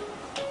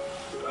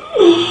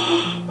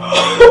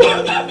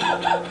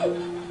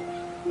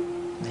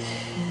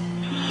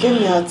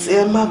 Kémi àti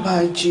ẹ má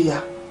bàa jìyà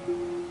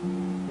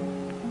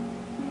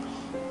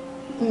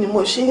ni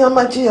mo ṣe yá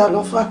má jìyà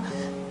lọ́fà.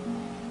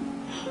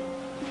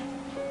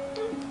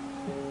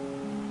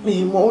 Mi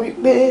mọ̀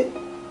wípé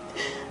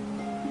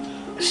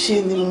ṣe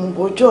ni mo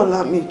bọ́jọ́ ọ̀la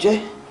mi jẹ́.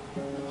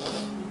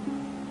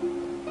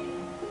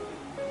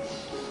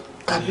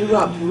 Kábírù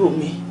àbúrò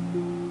mi.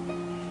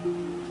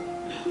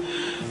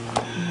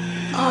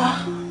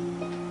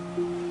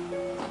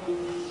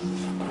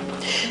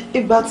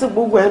 Ìgbà tí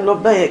gbogbo ẹ lọ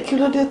bẹ́ẹ̀ kí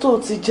ló dé tó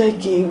ti jẹ́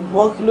kí n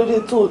gbọ́ kí ló dé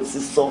tó ti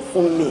sọ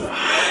fún mi.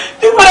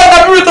 Nígbà tí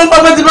Kábírù tó sọ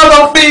pé ti bá lọ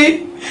fi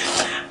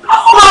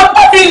àwọn máa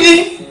bá mi ní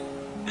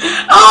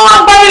àwọn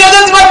máa bá mi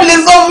lọ́jọ́ tí wọ́n fi lè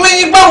sọ fún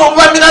yín pé àwọn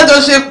bá mi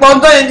lájọṣepọ̀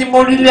ọ̀dọ́ yẹn ni mo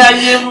rí ilé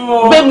ayé mọ́.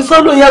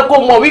 Gbémisọ́lá yẹ kó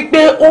mọ̀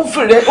wípé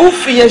ó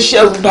fi yẹn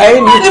ṣẹ̀rù bá ẹ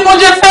ní. Báwo ni mo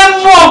ṣe fẹ́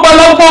mú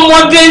ọ̀pọ̀lọpọ̀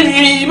ọmọdé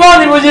mi? Báwo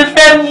ni mo ṣe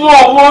fẹ́ mú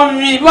ọmọ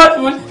mi? Báwo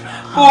ni mo ṣe fẹ́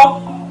mú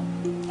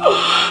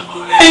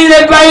ẹ̀yin lè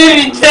bá yé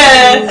mi jẹ́?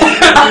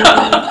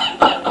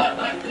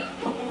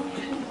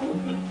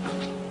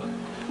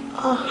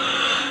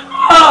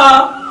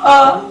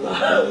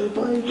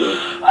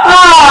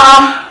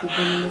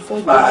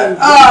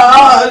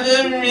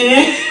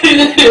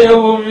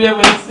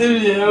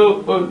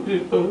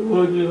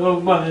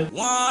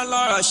 Wọ́n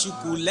lọ́rọ̀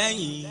ṣùkú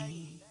lẹ́yìn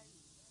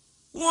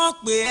wọ́n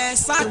pè ẹ́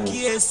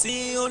ṣàkíyèsí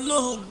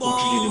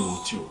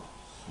olóògbọ́n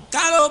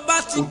káró bá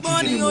ti gbọ́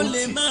ni ó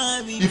lè máa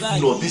rí báyìí.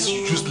 If not, this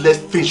useless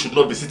thing should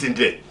not be sitting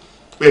there.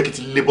 Ó yẹ kí n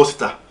ti lé bọ́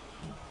síta.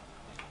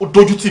 Ó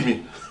dójú tì mí.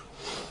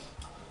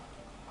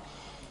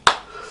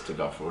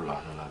 Astaghfirullah,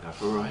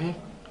 Astaghfirullah.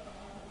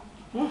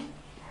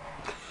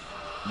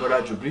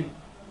 Brother Jubri,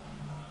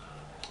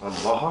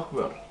 Allahu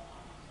Akbar.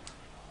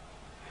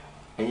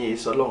 Ẹ̀yin èyí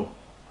sọ Ọlọ́run,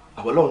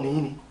 àwọn Ọlọ́run ní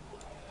yín ni.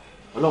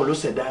 Ọlọ́run ló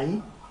ṣẹ̀dá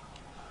yín.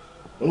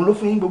 Òun ló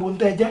fún yín gbogbo ń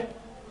tẹ́ jẹ́.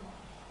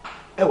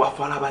 Ẹ wá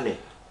farabalẹ̀.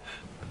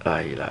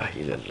 La ilaha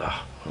illallah,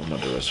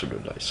 Muhammadu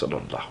Rasulullah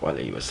sallallahu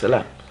alayhi wa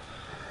sallam.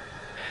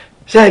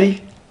 Ṣé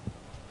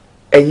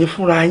ẹ̀yin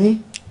fúnra yín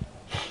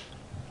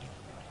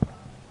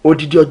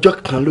odidi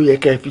ọjọ́ kan ló yẹ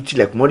kẹ́ ẹ fi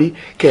tilẹ̀kùn mọ́rí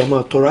kẹ́ ẹ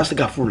máa tọrọ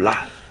astaghfirullah.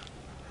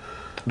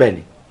 Bẹ́ẹ̀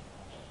ni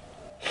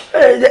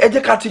ẹ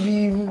jẹ́ ká ti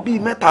bí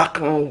mẹ́ta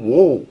kan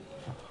wò ó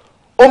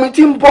omi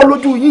tí ń bọ́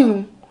lójú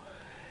yín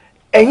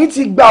ẹ̀yin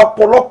ti gba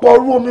ọ̀pọ̀lọpọ̀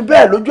irú omi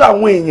bẹ́ẹ̀ lójú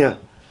àwọn èèyàn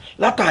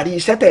látàrí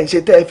iṣẹ́ tẹ̀ ń ṣe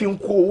tẹ́ ẹ fi ń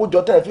kó owó jọ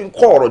tẹ́ ẹ fi ń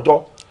kó ọ̀rọ̀ jọ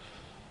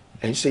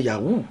ẹ̀ ń ṣe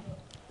yahoo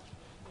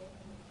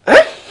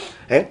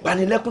ẹ̀ ń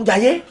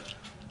panilẹ́kúnjayé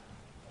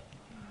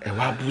ẹ̀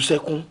wá bú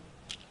sẹ́kún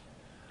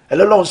ẹ̀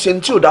lọ́lọ́run ṣe ní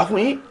tí ò dá fún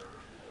yín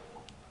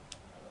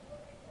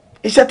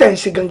iṣẹ́ tẹ̀ ń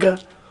ṣe gangan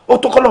ó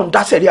tó kọ́ lọ́run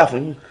dá sẹ̀ríà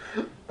fún yín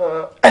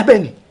ẹ bẹ́ẹ̀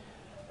ni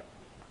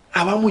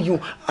àwa mú yìí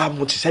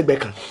àmùtìsẹ́gbẹ́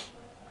kan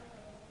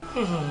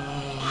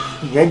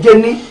ìyẹn jẹ́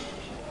ní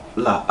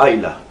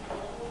làáìlà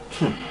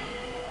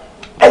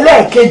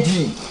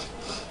ẹlẹ́ẹ̀kejì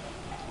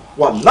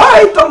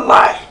wàláì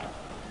tàláì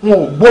wọn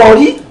ò gbọ́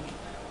rí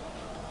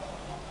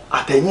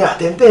àtẹ̀yìn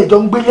àtẹ̀ntẹ̀ ìjọ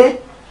ń gbélé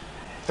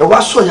ẹ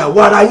wá sọ ìyàwó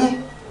ara yín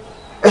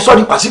ẹ sọ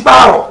di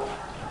pàṣípààrọ̀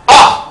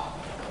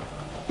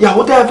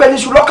ìyàwó tẹ́ ẹ fẹ́ ní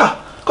ṣùlọ́kà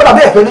kọ́dà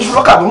bẹ́ẹ̀ fẹ́ ní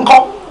ṣùlọ́kà ló ń kọ́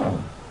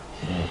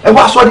ẹ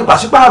wá sọ di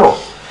pàṣípààrọ̀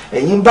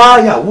ẹ̀yin bá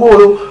ìyàwó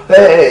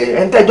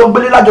ẹ̀ńtẹ́jọ́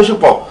gbélé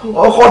lájọṣepọ̀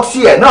ọkọ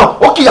tiẹ̀ náà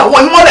ó kì ìyàwó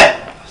yín mọ́lẹ̀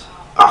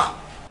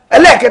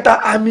ẹlẹ́ẹ̀kẹta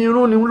àmì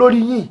irun ni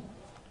lórí yín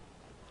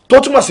tó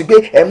túmọ̀ sí pé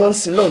ẹ máa ń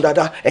sin náà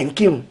dáadáa ẹ̀ ń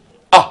kírun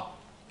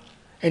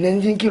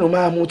ẹni tí ń kírun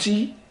máa mutí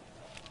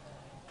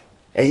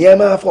ẹ̀yin ẹ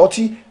máa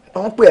fọtí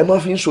wọ́n pè ẹ máa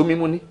fi ń so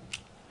mímu ni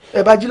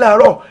ẹ bá jí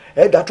láàárọ̀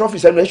ẹ dá trọ́fì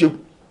sẹ́nu ẹ ṣe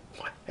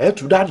ẹ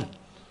tú dànù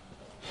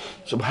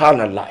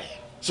subhanallah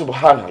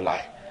subhanallah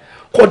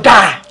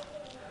kódà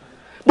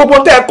gbogbo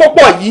tẹ́ ẹ kó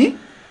pọ̀ yìí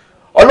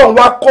ọlọ́run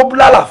wá kó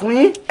búlálà fún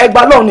yín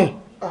ẹgbàá lọ́run ni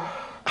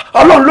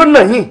ọlọ́run ló nà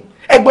yín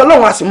ẹgbàá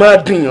lọ́run a sì máa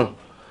dùnyàn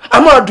a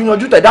máa dùnyàn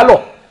ju tẹ̀dá lọ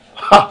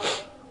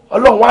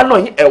ọlọ́run wá nà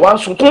yín ẹ̀ wá ń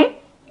sunkún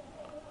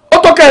ó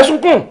tó kẹ́ ẹ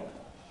sunkún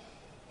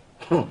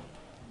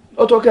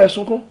ó tó kẹ́ ẹ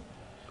sunkún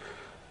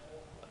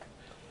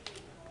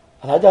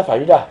alájà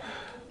Farida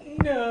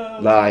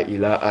la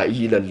ilaha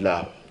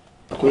illallah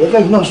kò yẹ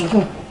kẹ́yìn náà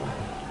sunkún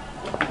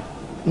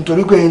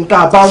nítorí pé n tá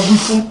a bá wí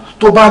fún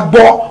tó bá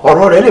gbọ́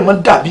ọ̀rọ̀ rẹ̀ lè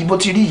mọ́ dàbí bó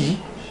ti rí yìí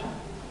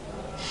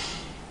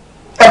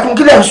ẹkùn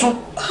kílẹ̀ ń sún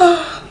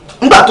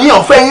nígbà tó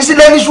yàn fẹ́ yín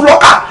sílẹ̀ ní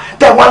ṣùlọ́kà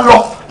tẹ̀ wá lọ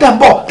tẹ̀ ń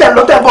bọ̀ tẹ̀ ń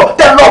lọ tẹ̀ ń bọ̀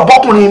tẹ̀ ń lọ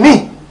bọ́kùnrin mi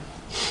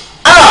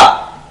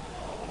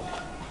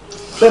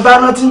bẹ́ẹ̀ bá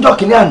rántí ń jọ́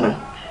kínní àná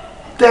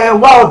tẹ́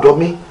wá ọ̀dọ̀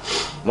mi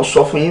mo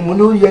sọ fún yín mo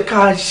ní ó yẹ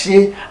ká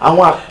ṣe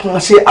àwọn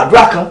àkànṣe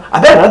àdúrà kan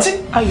abẹ́ ìrántí.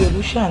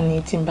 ayọ̀lúṣà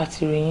ni tí n bá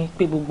ti rí yín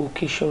pé gbogbo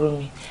òkè ìṣòro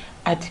mi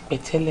á di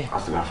pẹ̀tẹ́lẹ̀.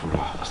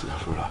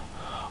 àsìláfúrà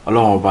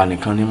ọlọ́run ọba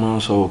nìkan ni mo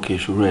ń sọ òkè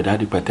ìṣòro ẹ̀dá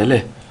di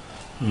pẹ̀tẹ́lẹ̀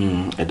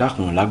ẹ̀dá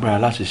kan lágbára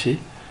láti ṣe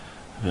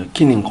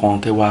kí ni nǹkan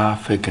tẹ́ wá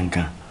fẹ́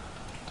gangan.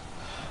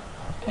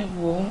 ẹ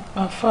wo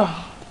àfà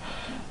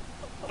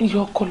iye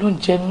ọkọ ló ń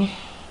jẹ mí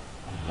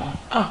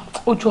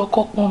ojú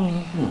ọkọ pọ́n mi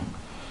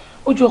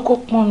ojú ọkọ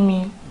pọ́n mi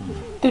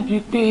débi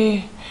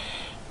pé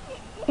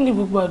ní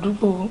gbogbo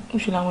àdúgbò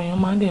ńṣe làwọn èèyàn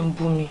máa ń dẹ̀ ń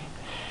bú mi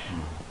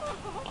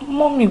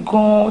mọ́mì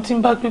gan-an tí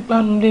ń bá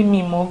gbégbá nulé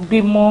mi mọ́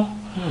gbé mọ́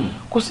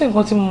kò sí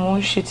nǹkan tí mo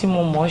ń ṣe tí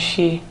mo mọ̀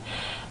ṣe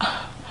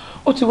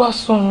ó ti wá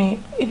sún mi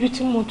ibi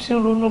tí mo ti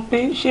ń ronú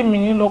pé ṣé mi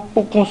ní lọ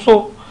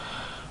pokùnso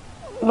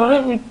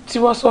lọ́rẹ́ mi ti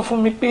wá sọ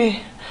fún mi pé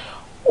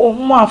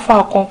òun máa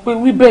fa kan pé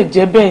wí bẹ́ẹ̀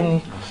jẹ́ bẹ́ẹ̀ ni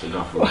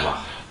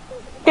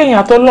pé èèyàn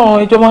àtọ́ lọ́run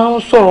ẹjọ́ máa ń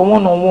sọ̀rọ̀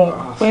wọ́n náà wọ́n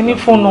pé ní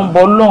fóònù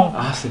nọ́mbà lọ́run.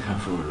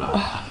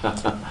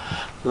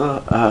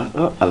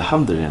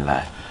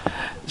 alhamdulilayi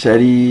ṣe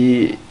rí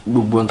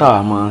gbogbo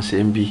táwa máa ń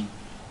ṣe ń bí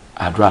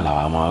àdúrà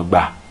làwa máa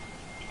gbà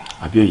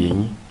àbí òye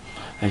yín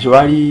ẹ̀ṣẹ̀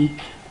wá rí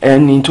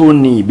ẹni tó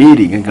ní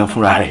ìbéèrè gangan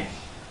fúnra rẹ̀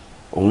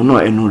òun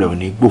náà ẹnu rẹ̀ ò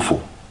ní gbòfò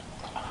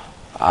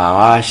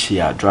àwa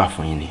ṣe àdúrà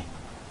fún yín ni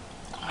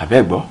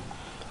àbẹ́ gbọ́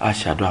a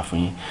ṣe àdúrà fún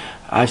yín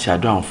a ṣe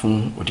àdúrà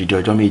fún odidi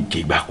ọjọ́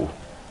méje gbáko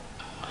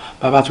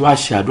bàbá tí wàá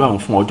ṣe àdúrà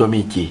fún ọjọ́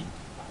méje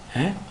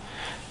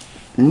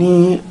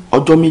ní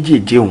ọjọ́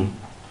méjèèje òun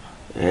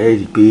ẹ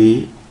rí i pé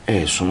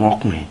ẹ súnmọ́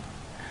ọkùnrin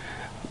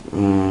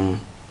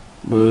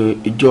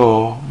ìjọ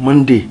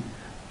Monday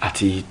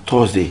àti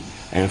Thursday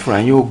ẹ̀yin fúnra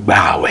yín ó gba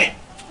àwẹ̀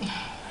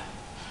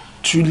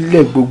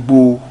túlẹ̀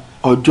gbogbo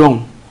ọjọ́ òun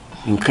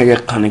nǹkan yẹn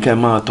kan ní kẹ́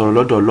máa tọrọ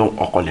lọ́dọ̀ Ọlọ́run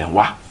ọ̀kọ̀lẹ̀ ń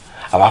wá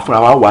àwa fúnra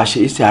wa wàá ṣe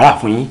iṣẹ́ ara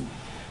fún yín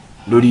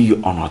lórí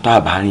ọ̀nà tá a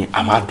bá rìn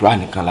àmọ́ àdúrà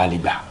nìkan la lè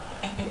gbà.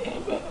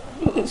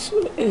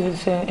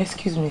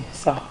 Excuse me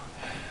sir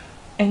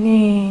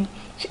ẹni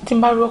tí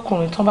n bá rí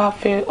ọkùnrin tó bá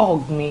fẹ́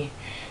ọ̀gbìn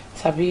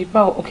tàbí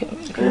báwo.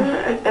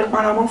 ẹ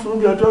paramọ́ fún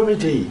bí ọjọ́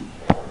méje yìí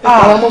ẹ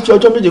paramọ́ fún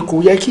ọjọ́ méje kò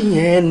yẹ kí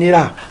yẹn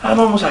nira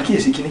àmọ́ mo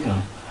ṣàkíyèsí kinní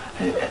kan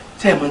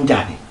ṣé ẹ mọ̀ ń jà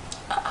ni.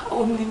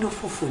 ó nínú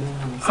fòfò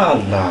nínú mi.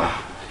 àlà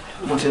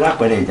mo ti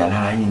rápẹ̀rẹ̀ ìjà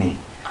lára yín ni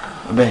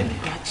bẹ́ẹ̀ ni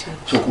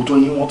ṣòkòtò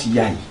yín wọ́n ti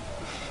yá yìí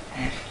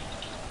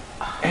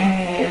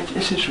ẹ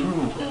ṣe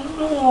sùúrù.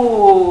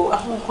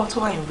 àwọn nǹkan tó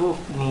wà ìbò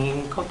ní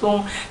nǹkan tó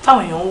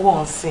táwọn èèyàn ń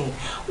wọ̀ ń sìn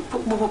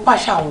gbogbo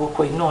pàṣẹ àwọn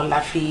ọkọ̀ yìí náà la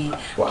fi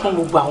kún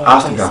gbogbo àwọn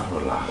nǹkan yìí.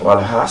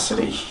 wàlá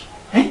àṣírí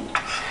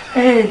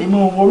ẹ lè mọ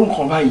orú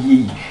nǹkan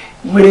báyìí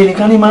wèrè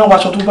nìkan ní máa ń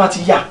waṣọ tó bá ti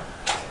yá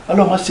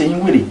ọlọ́mọ ṣe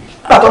yín wèrè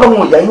gbàtọ́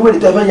ọlọ́mọ ìyá yín wèrè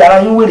tẹ́ fẹ́ yára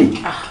yín wèrè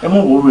ẹ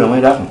mọ̀ wò ó rẹ̀ wọ́n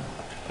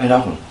ẹ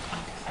dákun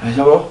ẹ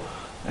ṣọwọ́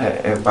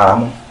ẹ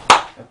paramọ́.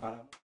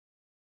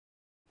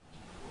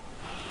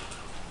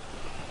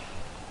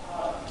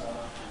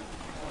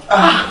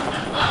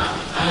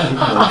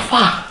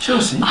 Àfà ṣé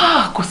o sí.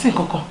 Kò sí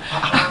nǹkan kan.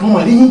 Mo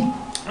mọ̀ rí yín.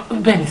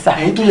 Bẹ́ẹ̀ ni sà.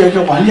 Èyí tó yẹ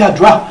kẹ́ wà ní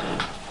àdúrà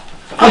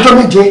fọjọ́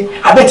méje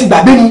abẹ́ ti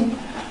gbàgbé ni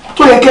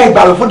tó yẹ kẹ́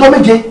gbàgbé fọjọ́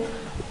méje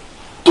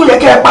tó yẹ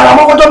kẹ́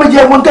paramọ́ fọjọ́ méje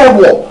ẹ̀gbọ́n tẹ́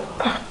wọ̀.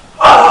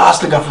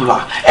 Astagfirullah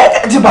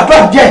ẹ ti bàbá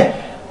jẹ́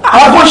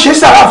àwọn kan ṣe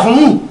sára fún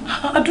yín.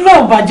 Àdúrà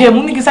ò bàjẹ́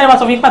mú ní kí sáré wá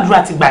sọ fún yín pé àdúrà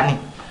ti gbà ni.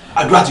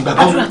 Àdúrà ti gbà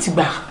báwo. Àdúrà ti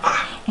gbà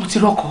mo ti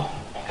rọ́kọ.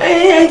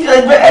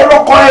 ẹ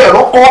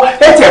rọ́kọ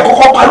ẹ tiẹ̀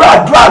kọ́kọ́ parí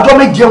àdúrà ọjọ́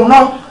méje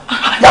náà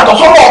yàtọ̀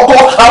sọ́rọ̀ ọkọ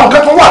àwọn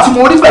kẹfọ́ wà tí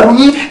mo rí pẹ̀lú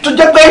yín tó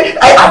jẹ́ pé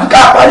àbíká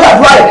parí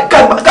àdúrà rẹ̀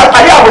ká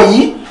parí àwẹ̀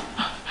yìí.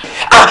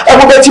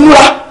 ẹ̀wọ̀n bẹ ti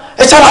múra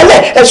ẹ sára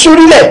lẹ̀ ẹ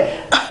sórí lẹ̀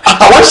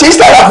àwọn ṣe é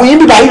sára fún yín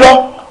bíbá yín lọ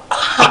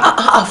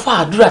àfa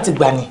àdúrà ti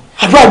gbà ni.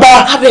 àdúrà gbà.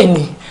 abẹ́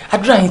ni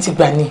àdúrà yín ti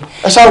gbà ni.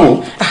 ẹ ṣáwo.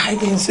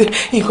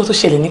 nǹkan tó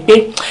ṣẹlẹ̀ ni pé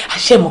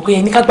àṣẹ mọ̀ pé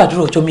ẹni ká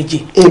gbàdúrà ọjọ́ méje.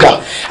 ìgbà.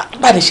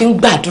 báde ṣe ń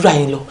gbàdúrà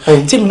yẹn lọ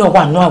tèmi náà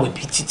wà náà àwẹ̀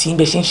bíi títí ń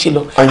bẹ ṣe ń ṣe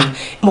lọ.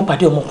 mo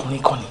pàdé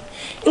ọmọkùnrin kan ni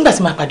nígbà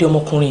tí mo pàdé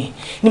ọmọkùnrin yẹn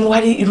ni mo wá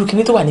rí irú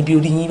kinní tó wà níbi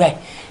orí yín báyìí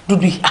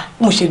dúdú yìí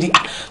mo ṣe rí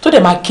tó dẹ̀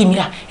máa kí mi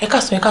ẹ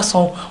ká san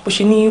bó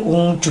ṣe ní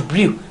òun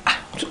Jubril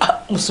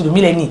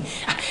mùsùlùmí lẹ́ni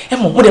ẹ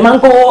mọ̀ mo dẹ̀ máa ń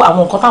gbọ́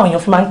àwọn nǹkan táwọn èèyàn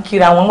fi máa ń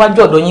kíra wọn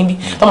wájú ọ̀dọ̀ yín bí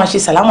tó máa ṣe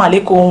sàlámù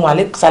àlékún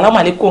sàlámù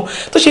àlékún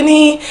tó ṣe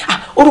ní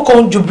orúkọ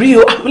òun Jubril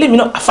lèmi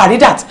náà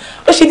Faridat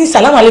ó ṣe ní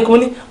sàlámù àlékún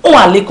ní òun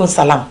àlékún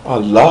sàlámù.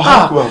 Allahu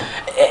Akbar.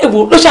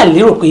 Ewo ló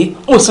ṣàlérò pé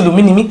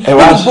mùsùlùmí ni mí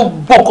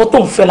gbogbo nǹkan tó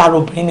ń fẹ́ lára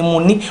obìnrin ni mo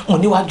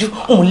níwájú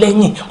òun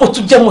lẹ́yìn mo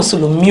tún jẹ́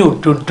mùsùlùmí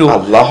òdodo.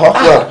 Allahu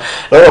Akbar.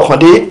 lọ́rọ̀ kan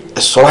dé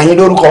ẹ̀sọ́ ayé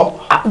lórúkọ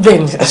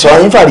ẹ̀sọ́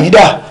ayé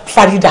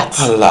Faridat.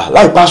 Allah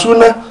láì pa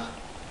súná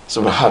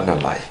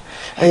subhanallah.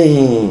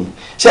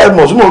 ṣé ẹ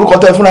mọ̀ súnmọ́ orúkọ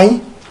tẹ́ fúnra yín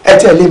ẹ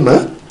tí ẹ lè mọ̀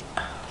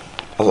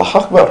Allahu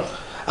Akbar.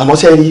 àmọ́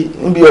ṣe rí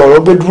níbi ọ̀rọ̀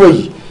gbé dúró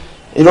yìí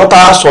irọ́ tá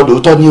a sọ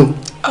lóòótọ́ ni o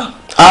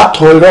a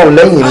tọ irọ́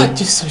lẹ́yìn ni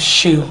Jésù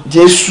ṣe o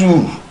Jésù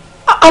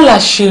Allah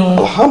ṣeun.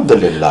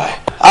 alhamdulilayi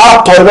a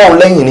tọ irọ́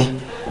lẹ́yìn ni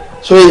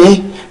so yìí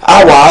a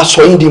wà á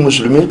sọ yín di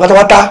mùsùlùmí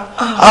pátápátá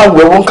a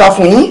wẹ̀ wọ́n ká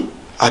fún yín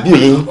àbí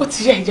òye yín. ó ti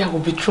yá ìjà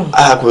òbí tún.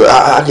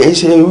 kì í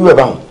ṣe wíwẹ̀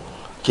báwọn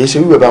kì í ṣe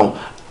wíwẹ̀ báwọn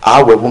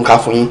a wẹ̀ wọ́n ká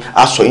fún yín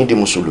a sọ yín di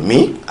mùsùlùmí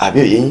àbí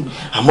òye yín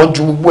àmọ́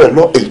ju gbogbo ẹ̀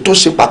lọ èyí tó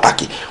ṣe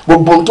pàtàkì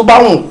gbogbo ohun tó bá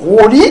wùn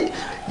kó rí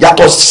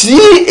yàtọ̀ sí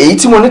èyí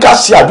tí mo ní ká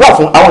ṣe àdúrà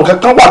fún àwọn nǹkan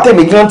kan wà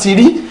tẹ̀mí gan ti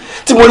rí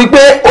tí mo rí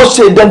pé ó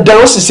ṣe dandan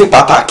ó sì ṣe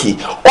pàtàkì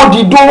ó di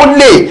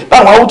dóòlè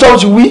báwọn awújọ́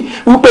ti wí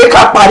wípé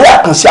ká parí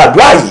àkànṣe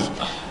àdúrà yìí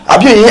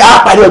àbí òye á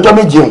parí ọjọ́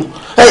méje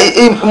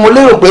òun mo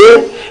lérò pé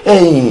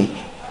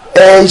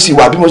ẹ sì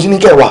wà bí mo sì ní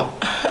kẹ́ wà.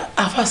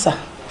 àfàṣà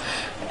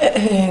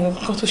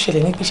nǹkan tó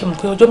ṣẹlẹ̀ ní pé ṣe mo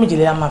pé ọjọ́ méje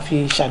lẹ́yìn a máa fi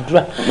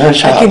ṣàdúrà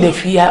kí n lè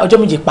fi ọjọ́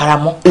méje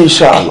paramọ́.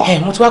 Inshallah.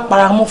 mo ti wá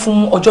paramọ́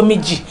fún ọjọ́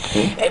méjì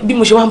bí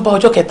mo ṣe wá ń bá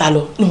ọjọ́ kẹta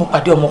lọ ni mo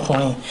pàdé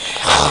ọmọkùnrin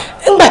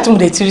nígbà tí mo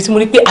dẹ̀ ti rí tí mo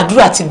rí pé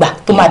àdúrà ti gbà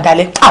tó máa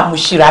dalẹ̀ mo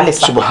ṣíra lẹ̀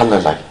sá.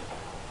 Subhanallah.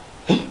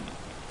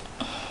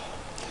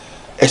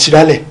 ẹ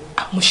ṣíra lẹ̀.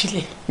 mo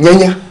ṣílẹ̀.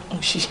 yẹ́nyẹ́. mo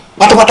ṣí.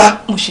 pátápátá.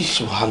 mo ṣí.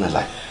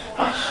 Subhanallah.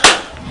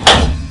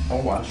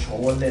 wọ́n wá aṣọ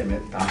ọwọ́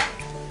lẹ́ẹ̀mẹ́ta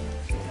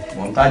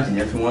mọ̀ntájì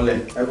yẹn fi wọ́n lẹ̀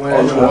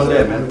ọ̀ṣọ́ wọn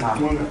lẹ́ẹ̀mẹ́ta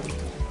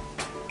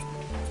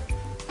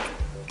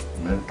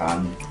mẹ́ta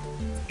ni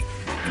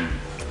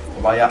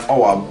ọba ya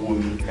ọwọ́ abu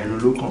omi ẹnu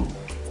ló kàn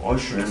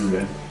ọ̀ṣọ́ ẹnu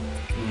rẹ̀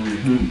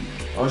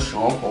ọ̀ṣọ́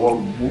ọ̀fọwọ́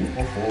gbó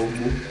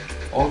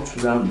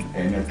ọ̀túnrán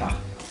ẹ̀mẹ́ta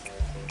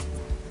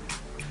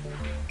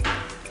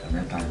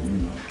yìí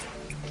nà.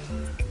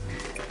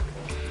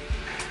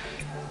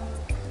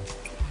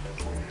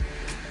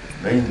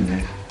 lẹ́yìn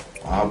yẹn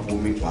wàá bu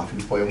omi wàá fi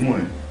fọ imú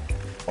ẹ̀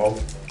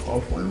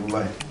ọ̀fọ̀ imú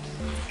báyìí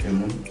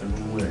imú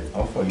rẹ̀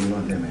ọ̀fọ̀ yìí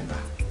náà lẹ́ẹ̀mẹ́ta.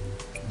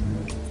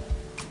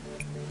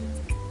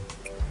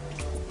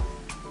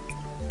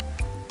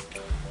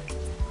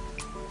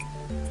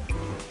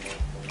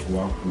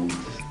 wàá kú ojú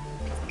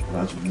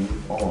láti mú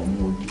ọ̀wọ̀ mú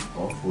ojú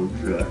ọ̀fọ̀ ojú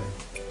rẹ̀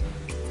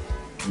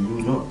imú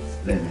náà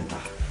lẹ́ẹ̀mẹ́ta.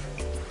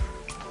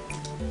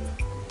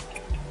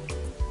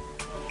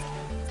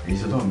 èyí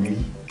sọ́dọ̀ mi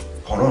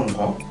kọ̀rọ̀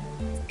nǹkan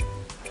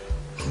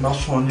má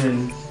sọ ní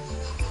ẹni.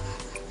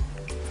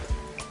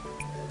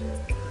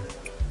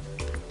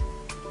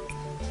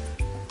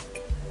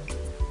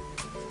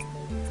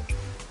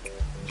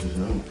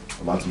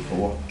 ọba ti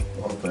fọwọ́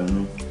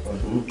ọ̀fẹ́nu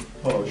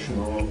ọ̀ṣun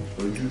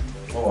ojú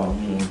ọwà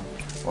mú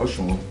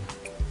ọ̀ṣun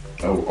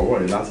ọwọ́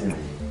rẹ̀ láti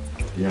rìn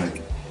dé àyè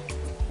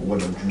ó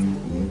gbọ́dọ̀ ju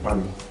ìwọ̀n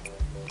pálọ̀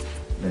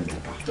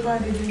lẹ́ẹ̀mẹ́ta. tó bá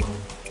dé bí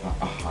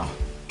nǹkan.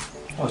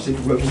 ṣe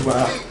dúpẹ́ gbogbo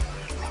ara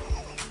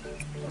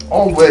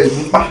ọ̀wọ́ ẹ̀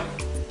nípa.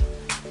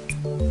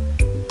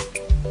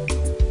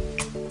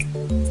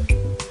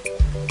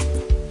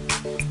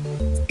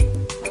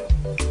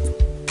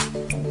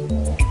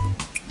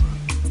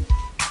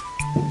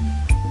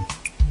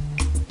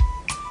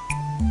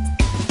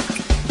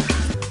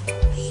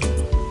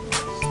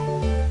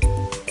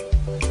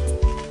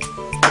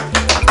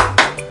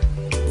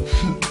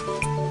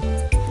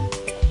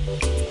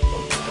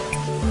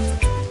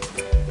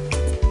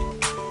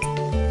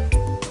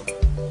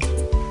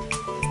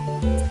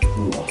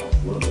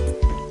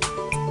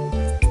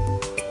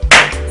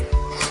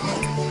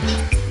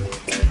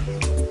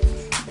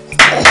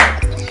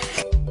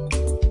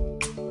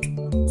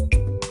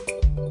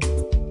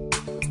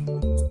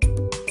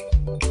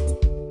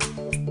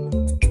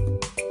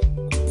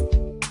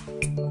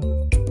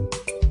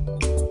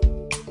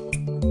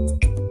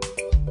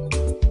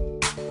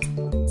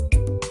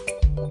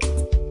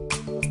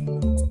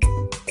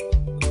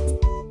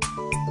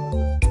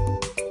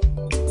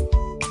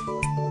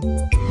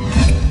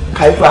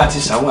 káyífà àti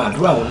sàwọn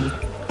àdúrà wọn ni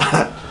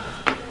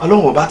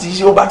ọlọ́run ọba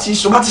ti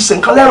ṣe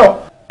nǹkan lẹ́rọ̀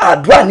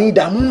àdúrà ní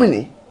ìdààmú mi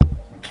ni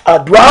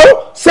àdúrà ó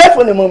sẹ́ẹ̀fù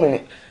ni mo mi ni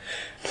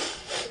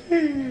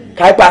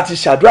káyífà àti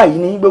ṣàdúrà yìí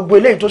ní gbogbo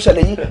eléyìí tó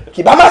ṣẹlẹ̀ yìí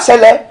kì bá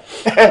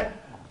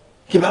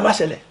má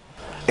ṣẹlẹ̀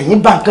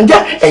ẹ̀yin bà nǹkan jẹ́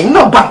ẹ̀yin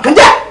náà bà nǹkan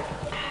jẹ́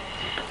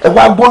ẹ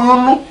wá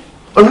gbóyún nú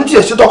oyún tí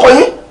èsì tọkọ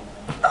yín.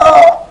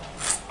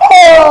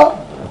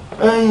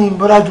 ẹ̀yin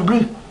bọ́dà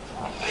Jubril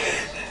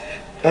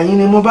ẹ̀yin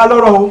ni mo bá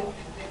lọ́rọ̀ o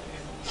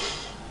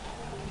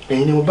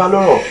ẹ̀yin ni mo bá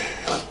lọ́rọ̀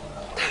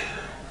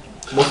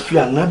mo fi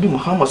ànábì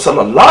Muhammad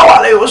sallallahu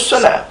alayhi wa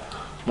sallam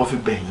mo fi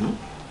bẹ̀ yín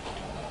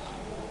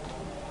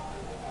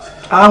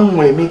àwọn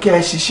èmi kẹ́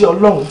ẹ ṣiṣẹ́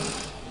ọlọ́run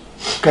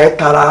kẹ́ ẹ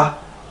tara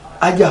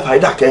ajá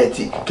fàídà kẹ́ ẹ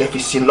ti kẹ́ fi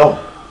sin lọ́hùn.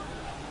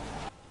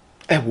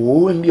 ẹ wò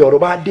ó bí ọ̀rọ̀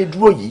bá dé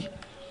dúró yìí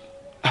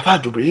àfáà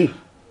Jubril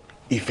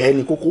ìfẹ́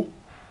ni kókó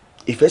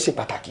ìfẹ́ ṣe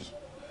pàtàkì.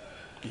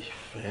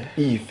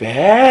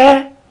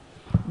 ìfẹ́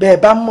bẹ́ẹ̀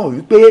bá mọ̀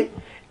wípé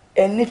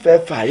ẹ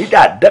nífẹ̀ẹ́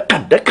fàídà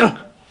dẹ́kàndẹ́kàn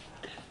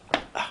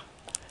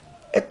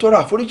ẹ tọrọ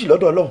àforíjì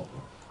lọ́dọ̀ ọlọ́run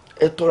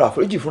ẹ tọrọ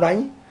àforíjì fúnra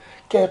yín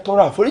kẹ́ ẹ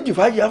tọrọ àforíjì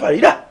fàájì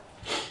fàídà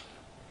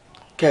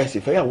kẹ́ ẹ sì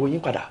fẹ́yàwó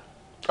yín padà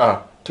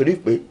torí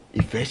pé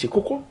ìfẹ́ ṣe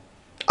kókó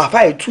àfa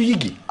ètú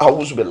yìgì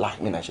a'udhu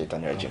billahi minash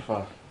shaitani rajim.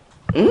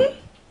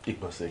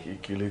 ìgbọ̀nsẹ̀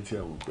kékeré tí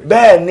a wò pé.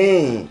 bẹ́ẹ̀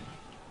ni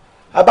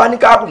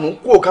abáníkàkùnrin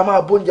kú ò ká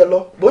máa bóúnjẹ lọ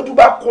bójú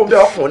bá kó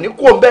bẹ́ẹ̀ ọkùnrin ní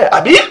kó bẹ́ẹ̀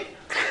àbí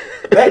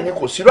bẹ́ẹ̀ ni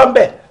kò sí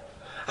rọ́ńbẹ́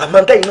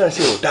àmọ́ tẹ́yìn náà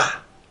ṣe ò dáa.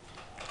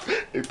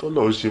 ètò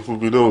ọlọ́run ṣe fún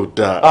mi náà ò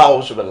dáa.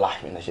 a'udhu billahi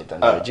minash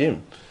shaitani rajim.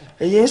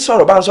 èyí ń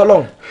sọ̀rọ̀ bá ń sọ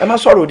lọ́hùn ẹ má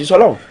sọ̀rọ̀ òdì sọ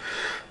lọ́hùn.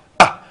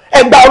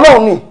 ẹgbà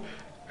ọlọ́run ni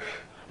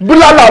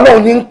búlálà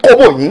ọlọ́run ní ń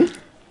kóbò yín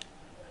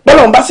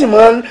bọ́lọ́run bá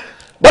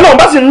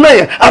sì ń náà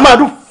yẹn a máa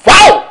dún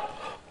fáwọ̀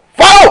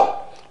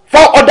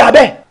ọ̀dà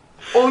bẹ́ẹ̀.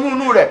 oyún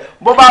inú rẹ̀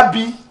bó bá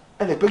bí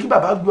ẹ lè pé kí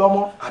bàbá gbé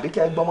ọmọ àbí kí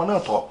ẹ gbé ọmọ náà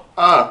tọ́.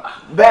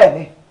 bẹ́ẹ̀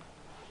ni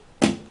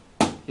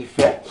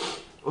ìfẹ́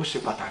ó ṣe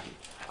pàtàkì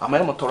àmọ́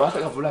ẹ mọ̀ tọrọ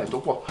àtẹ̀kàfúlà yìí tó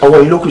pọ̀. ọwọ́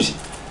yìí ló kù sí.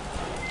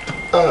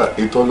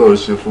 ètò ọlọ́run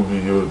ṣe fún mi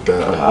yóò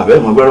dáa. àbẹ́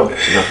mọ̀ gbẹ́rọ̀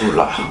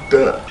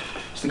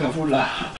sígáfúrúlà.